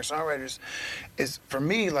 great singer-songwriters, is, for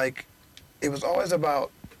me, like, it was always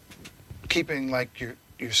about keeping, like,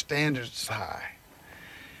 your standards high.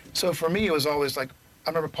 So for me, it was always, like, I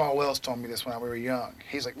remember Paul Wells told me this when we were young.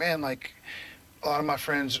 He's like, man, like, a lot of my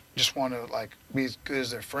friends just want to, like, be as good as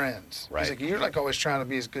their friends. Right. He's like, you're, like, always trying to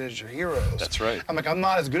be as good as your heroes. That's right. I'm like, I'm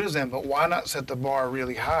not as good as them, but why not set the bar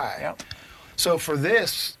really high? Yep. So for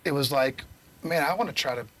this, it was like, man, I want to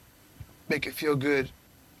try to make it feel good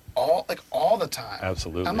all the time.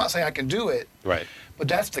 Absolutely. I'm not saying I can do it. Right. But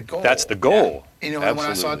that's the goal. That's the goal. And when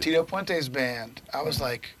I saw Tito Puente's band, I was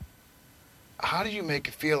like, how do you make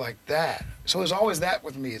it feel like that? So there's always that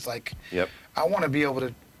with me. It's like, I want to be able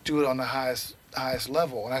to do it on the highest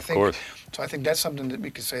level. And I think, so I think that's something that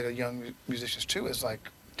we could say to young musicians too, is like,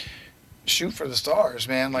 shoot for the stars,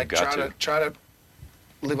 man. Like, try to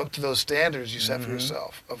live up to those standards you set for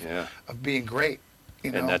yourself of being great.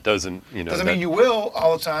 And that doesn't, doesn't mean you will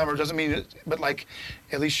all the time, or doesn't mean it, but like,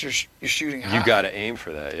 at least you're shooting high. You got to aim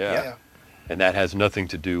for that, yeah. And that has nothing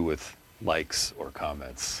to do with likes or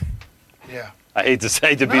comments. Yeah. I hate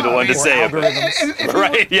to be the one to say it, algorithms.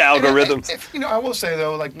 right? Yeah, algorithms. I will say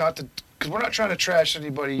though, like, not to, because we're not trying to trash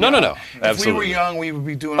anybody. No. If Absolutely. we were young, we would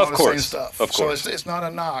be doing all the same stuff. Of course. So it's not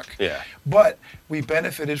a knock. Yeah. But we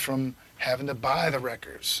benefited from having to buy the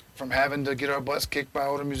records, from having to get our butts kicked by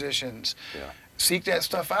older musicians. Yeah. Seek that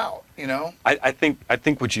stuff out, I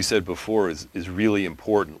think what you said before is really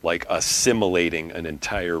important, like assimilating an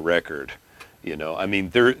entire record. I mean,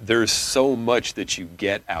 there's so much that you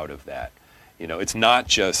get out of that. It's not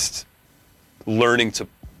just learning to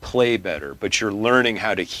play better, but you're learning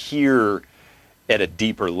how to hear at a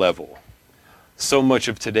deeper level. So much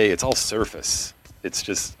of today, it's all surface. It's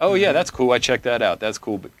just, oh yeah, that's cool, I checked that out, that's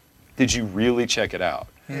cool, but did you really check it out?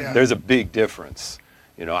 Yeah. There's a big difference.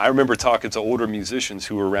 I remember talking to older musicians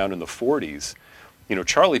who were around in the 40s.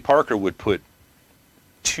 Charlie Parker would put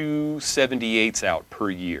 2 78s out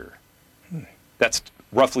per year. That's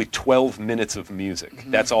roughly 12 minutes of music.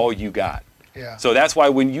 That's all you got. Yeah. So that's why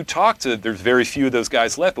when you talk to, there's very few of those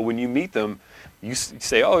guys left, but when you meet them, you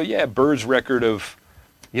say, oh yeah, Bird's record of,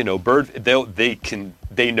 Bird,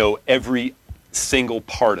 they know every single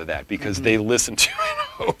part of that because they listen to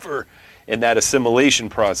it over. And that assimilation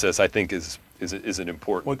process, I think, is an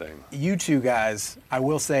important thing. You two guys, I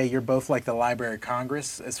will say you're both like the Library of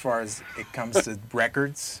Congress as far as it comes to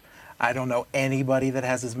records. I don't know anybody that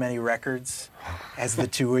has as many records as the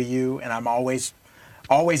two of you, and I'm always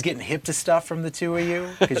getting hip to stuff from the two of you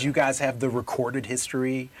because you guys have the recorded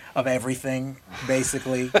history of everything,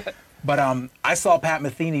 basically. But I saw Pat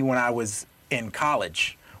Metheny when I was in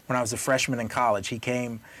college, when I was a freshman in college. He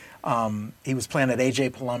came, he was playing at A.J.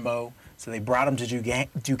 Palumbo, so they brought him to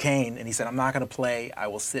Duquesne, and he said, I'm not going to play. I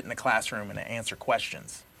will sit in the classroom and answer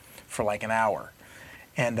questions for like an hour.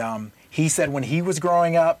 And he said when he was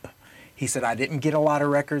growing up, he said, I didn't get a lot of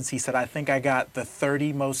records. He said, I think I got the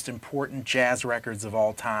 30 most important jazz records of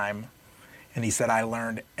all time. And he said, I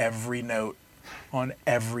learned every note on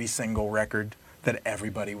every single record that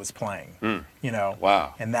everybody was playing, you know.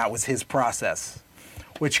 Wow. And that was his process,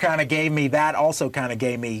 which kind of gave me,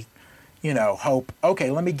 you know, hope.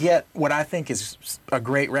 Okay, let me get what I think is a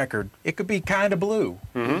great record. It could be kind of blue.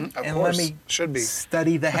 Of And course, let me should be.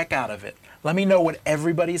 study the heck out of it. Let me know what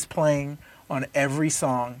everybody's playing on every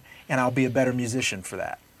song, and I'll be a better musician for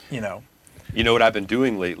that, you know. You know what I've been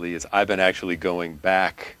doing lately is I've been actually going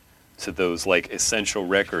back to those like essential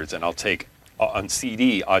records, and I'll take on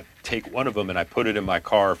CD, I'll take one of them and I put it in my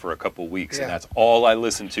car for a couple weeks, and that's all I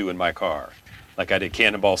listen to in my car. Like I did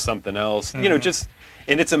Cannonball Something Else, you know, just,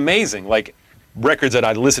 and it's amazing, like records that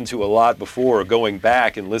I listened to a lot before, going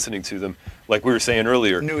back and listening to them, like we were saying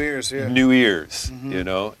earlier. New ears, yeah. New ears, you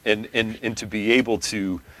know, and to be able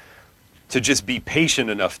to just be patient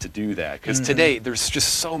enough to do that. Because today there's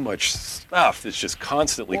just so much stuff that's just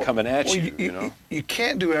constantly coming at you know. You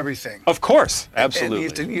can't do everything. Of course,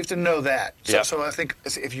 absolutely. And you have to know that. So, Yeah. so I think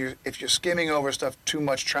if you're skimming over stuff too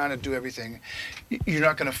much, trying to do everything, you're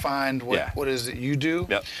not going to find what it is that you do.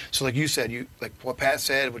 Yep. So like you said, like what Pat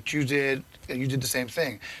said, what you did, and you did the same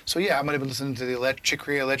thing. So yeah, I might have been listening to the Chick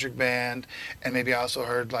Corea Electric Band, and maybe I also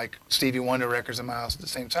heard like Stevie Wonder records in my house at the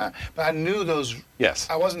same time. But I knew those. Yes.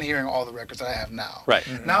 I wasn't hearing all the records that I have now. Right.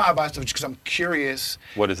 Now I buy stuff because I'm curious.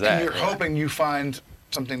 What is that? And you're hoping you find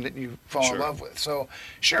something that you fall in Sure. love with. So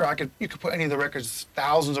sure, you could put any of the records,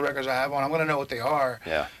 thousands of records I have on. I'm going to know what they are.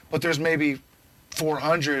 Yeah. But there's maybe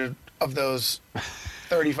 400 of those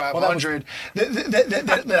 3,500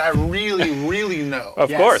 that I really, really know.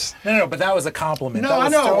 Of course. No, but that was a compliment. No, that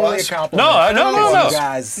was I know it totally was. a compliment. No, I know, no. You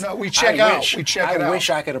guys, No, we check out. We check it I out. wish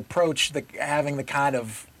I could approach having the kind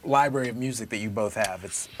of library of music that you both have.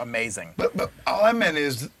 It's amazing. But all I meant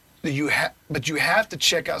is that you have to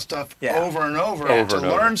check out stuff over and over to and over.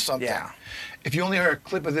 learn something. Yeah. If you only heard a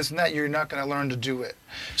clip of this and that, you're not going to learn to do it.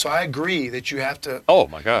 So I agree that you have to. Oh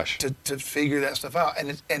my gosh. To figure that stuff out,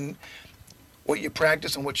 and what you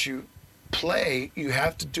practice and what you play, you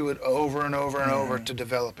have to do it over and over and over to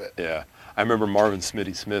develop it. Yeah. I remember Marvin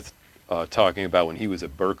Smitty Smith talking about when he was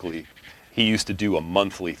at Berkeley, he used to do a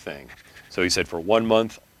monthly thing. So he said for 1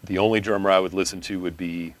 month, the only drummer I would listen to would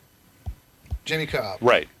be Jimmy Cobb.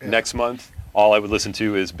 Right. Yeah. Next month, all I would listen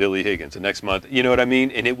to is Billy Higgins. The next month, you know what I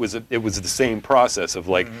mean? And it was the same process of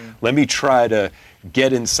like, let me try to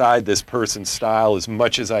get inside this person's style as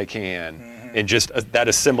much as I can, and just that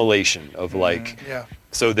assimilation of like,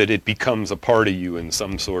 so that it becomes a part of you in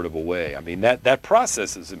some sort of a way. I mean, that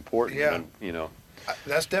process is important. Yeah. And, you know.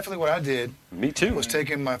 That's definitely what I did. Me too. Was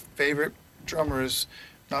taking my favorite drummers,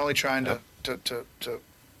 not only trying to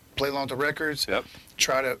play along to records,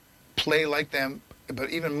 try to play like them, but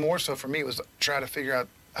even more so for me, it was try to figure out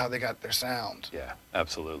how they got their sound. Yeah,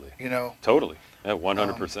 absolutely. You know? Totally. Yeah,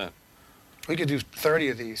 100%. We could do 30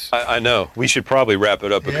 of these. I know. We should probably wrap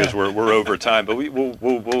it up because we're over time, but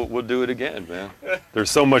we'll do it again, man. There's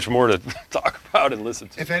so much more to talk about and listen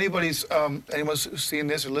to. If anyone's who's seeing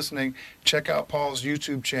this or listening, check out Paul's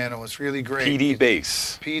YouTube channel. It's really great. PD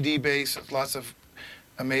Bass. PD Bass. Lots of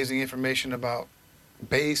amazing information about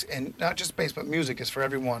bass, and not just bass, but music. It's for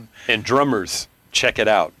everyone. And drummers, check it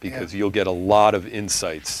out because you'll get a lot of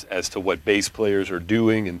insights as to what bass players are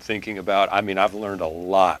doing and thinking about. I mean, I've learned a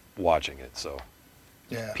lot watching it, so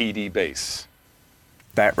PD Bass.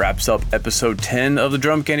 That wraps up episode 10 of the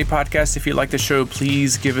Drum Candy Podcast. If you like the show,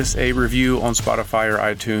 please give us a review on Spotify or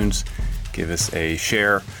iTunes. Give us a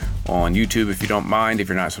share on YouTube if you don't mind. If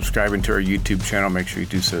you're not subscribing to our YouTube channel, make sure you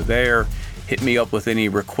do so there. Hit me up with any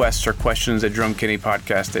requests or questions at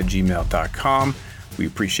drumcandypodcast@gmail.com. We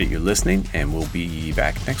appreciate you listening, and we'll be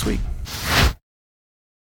back next week.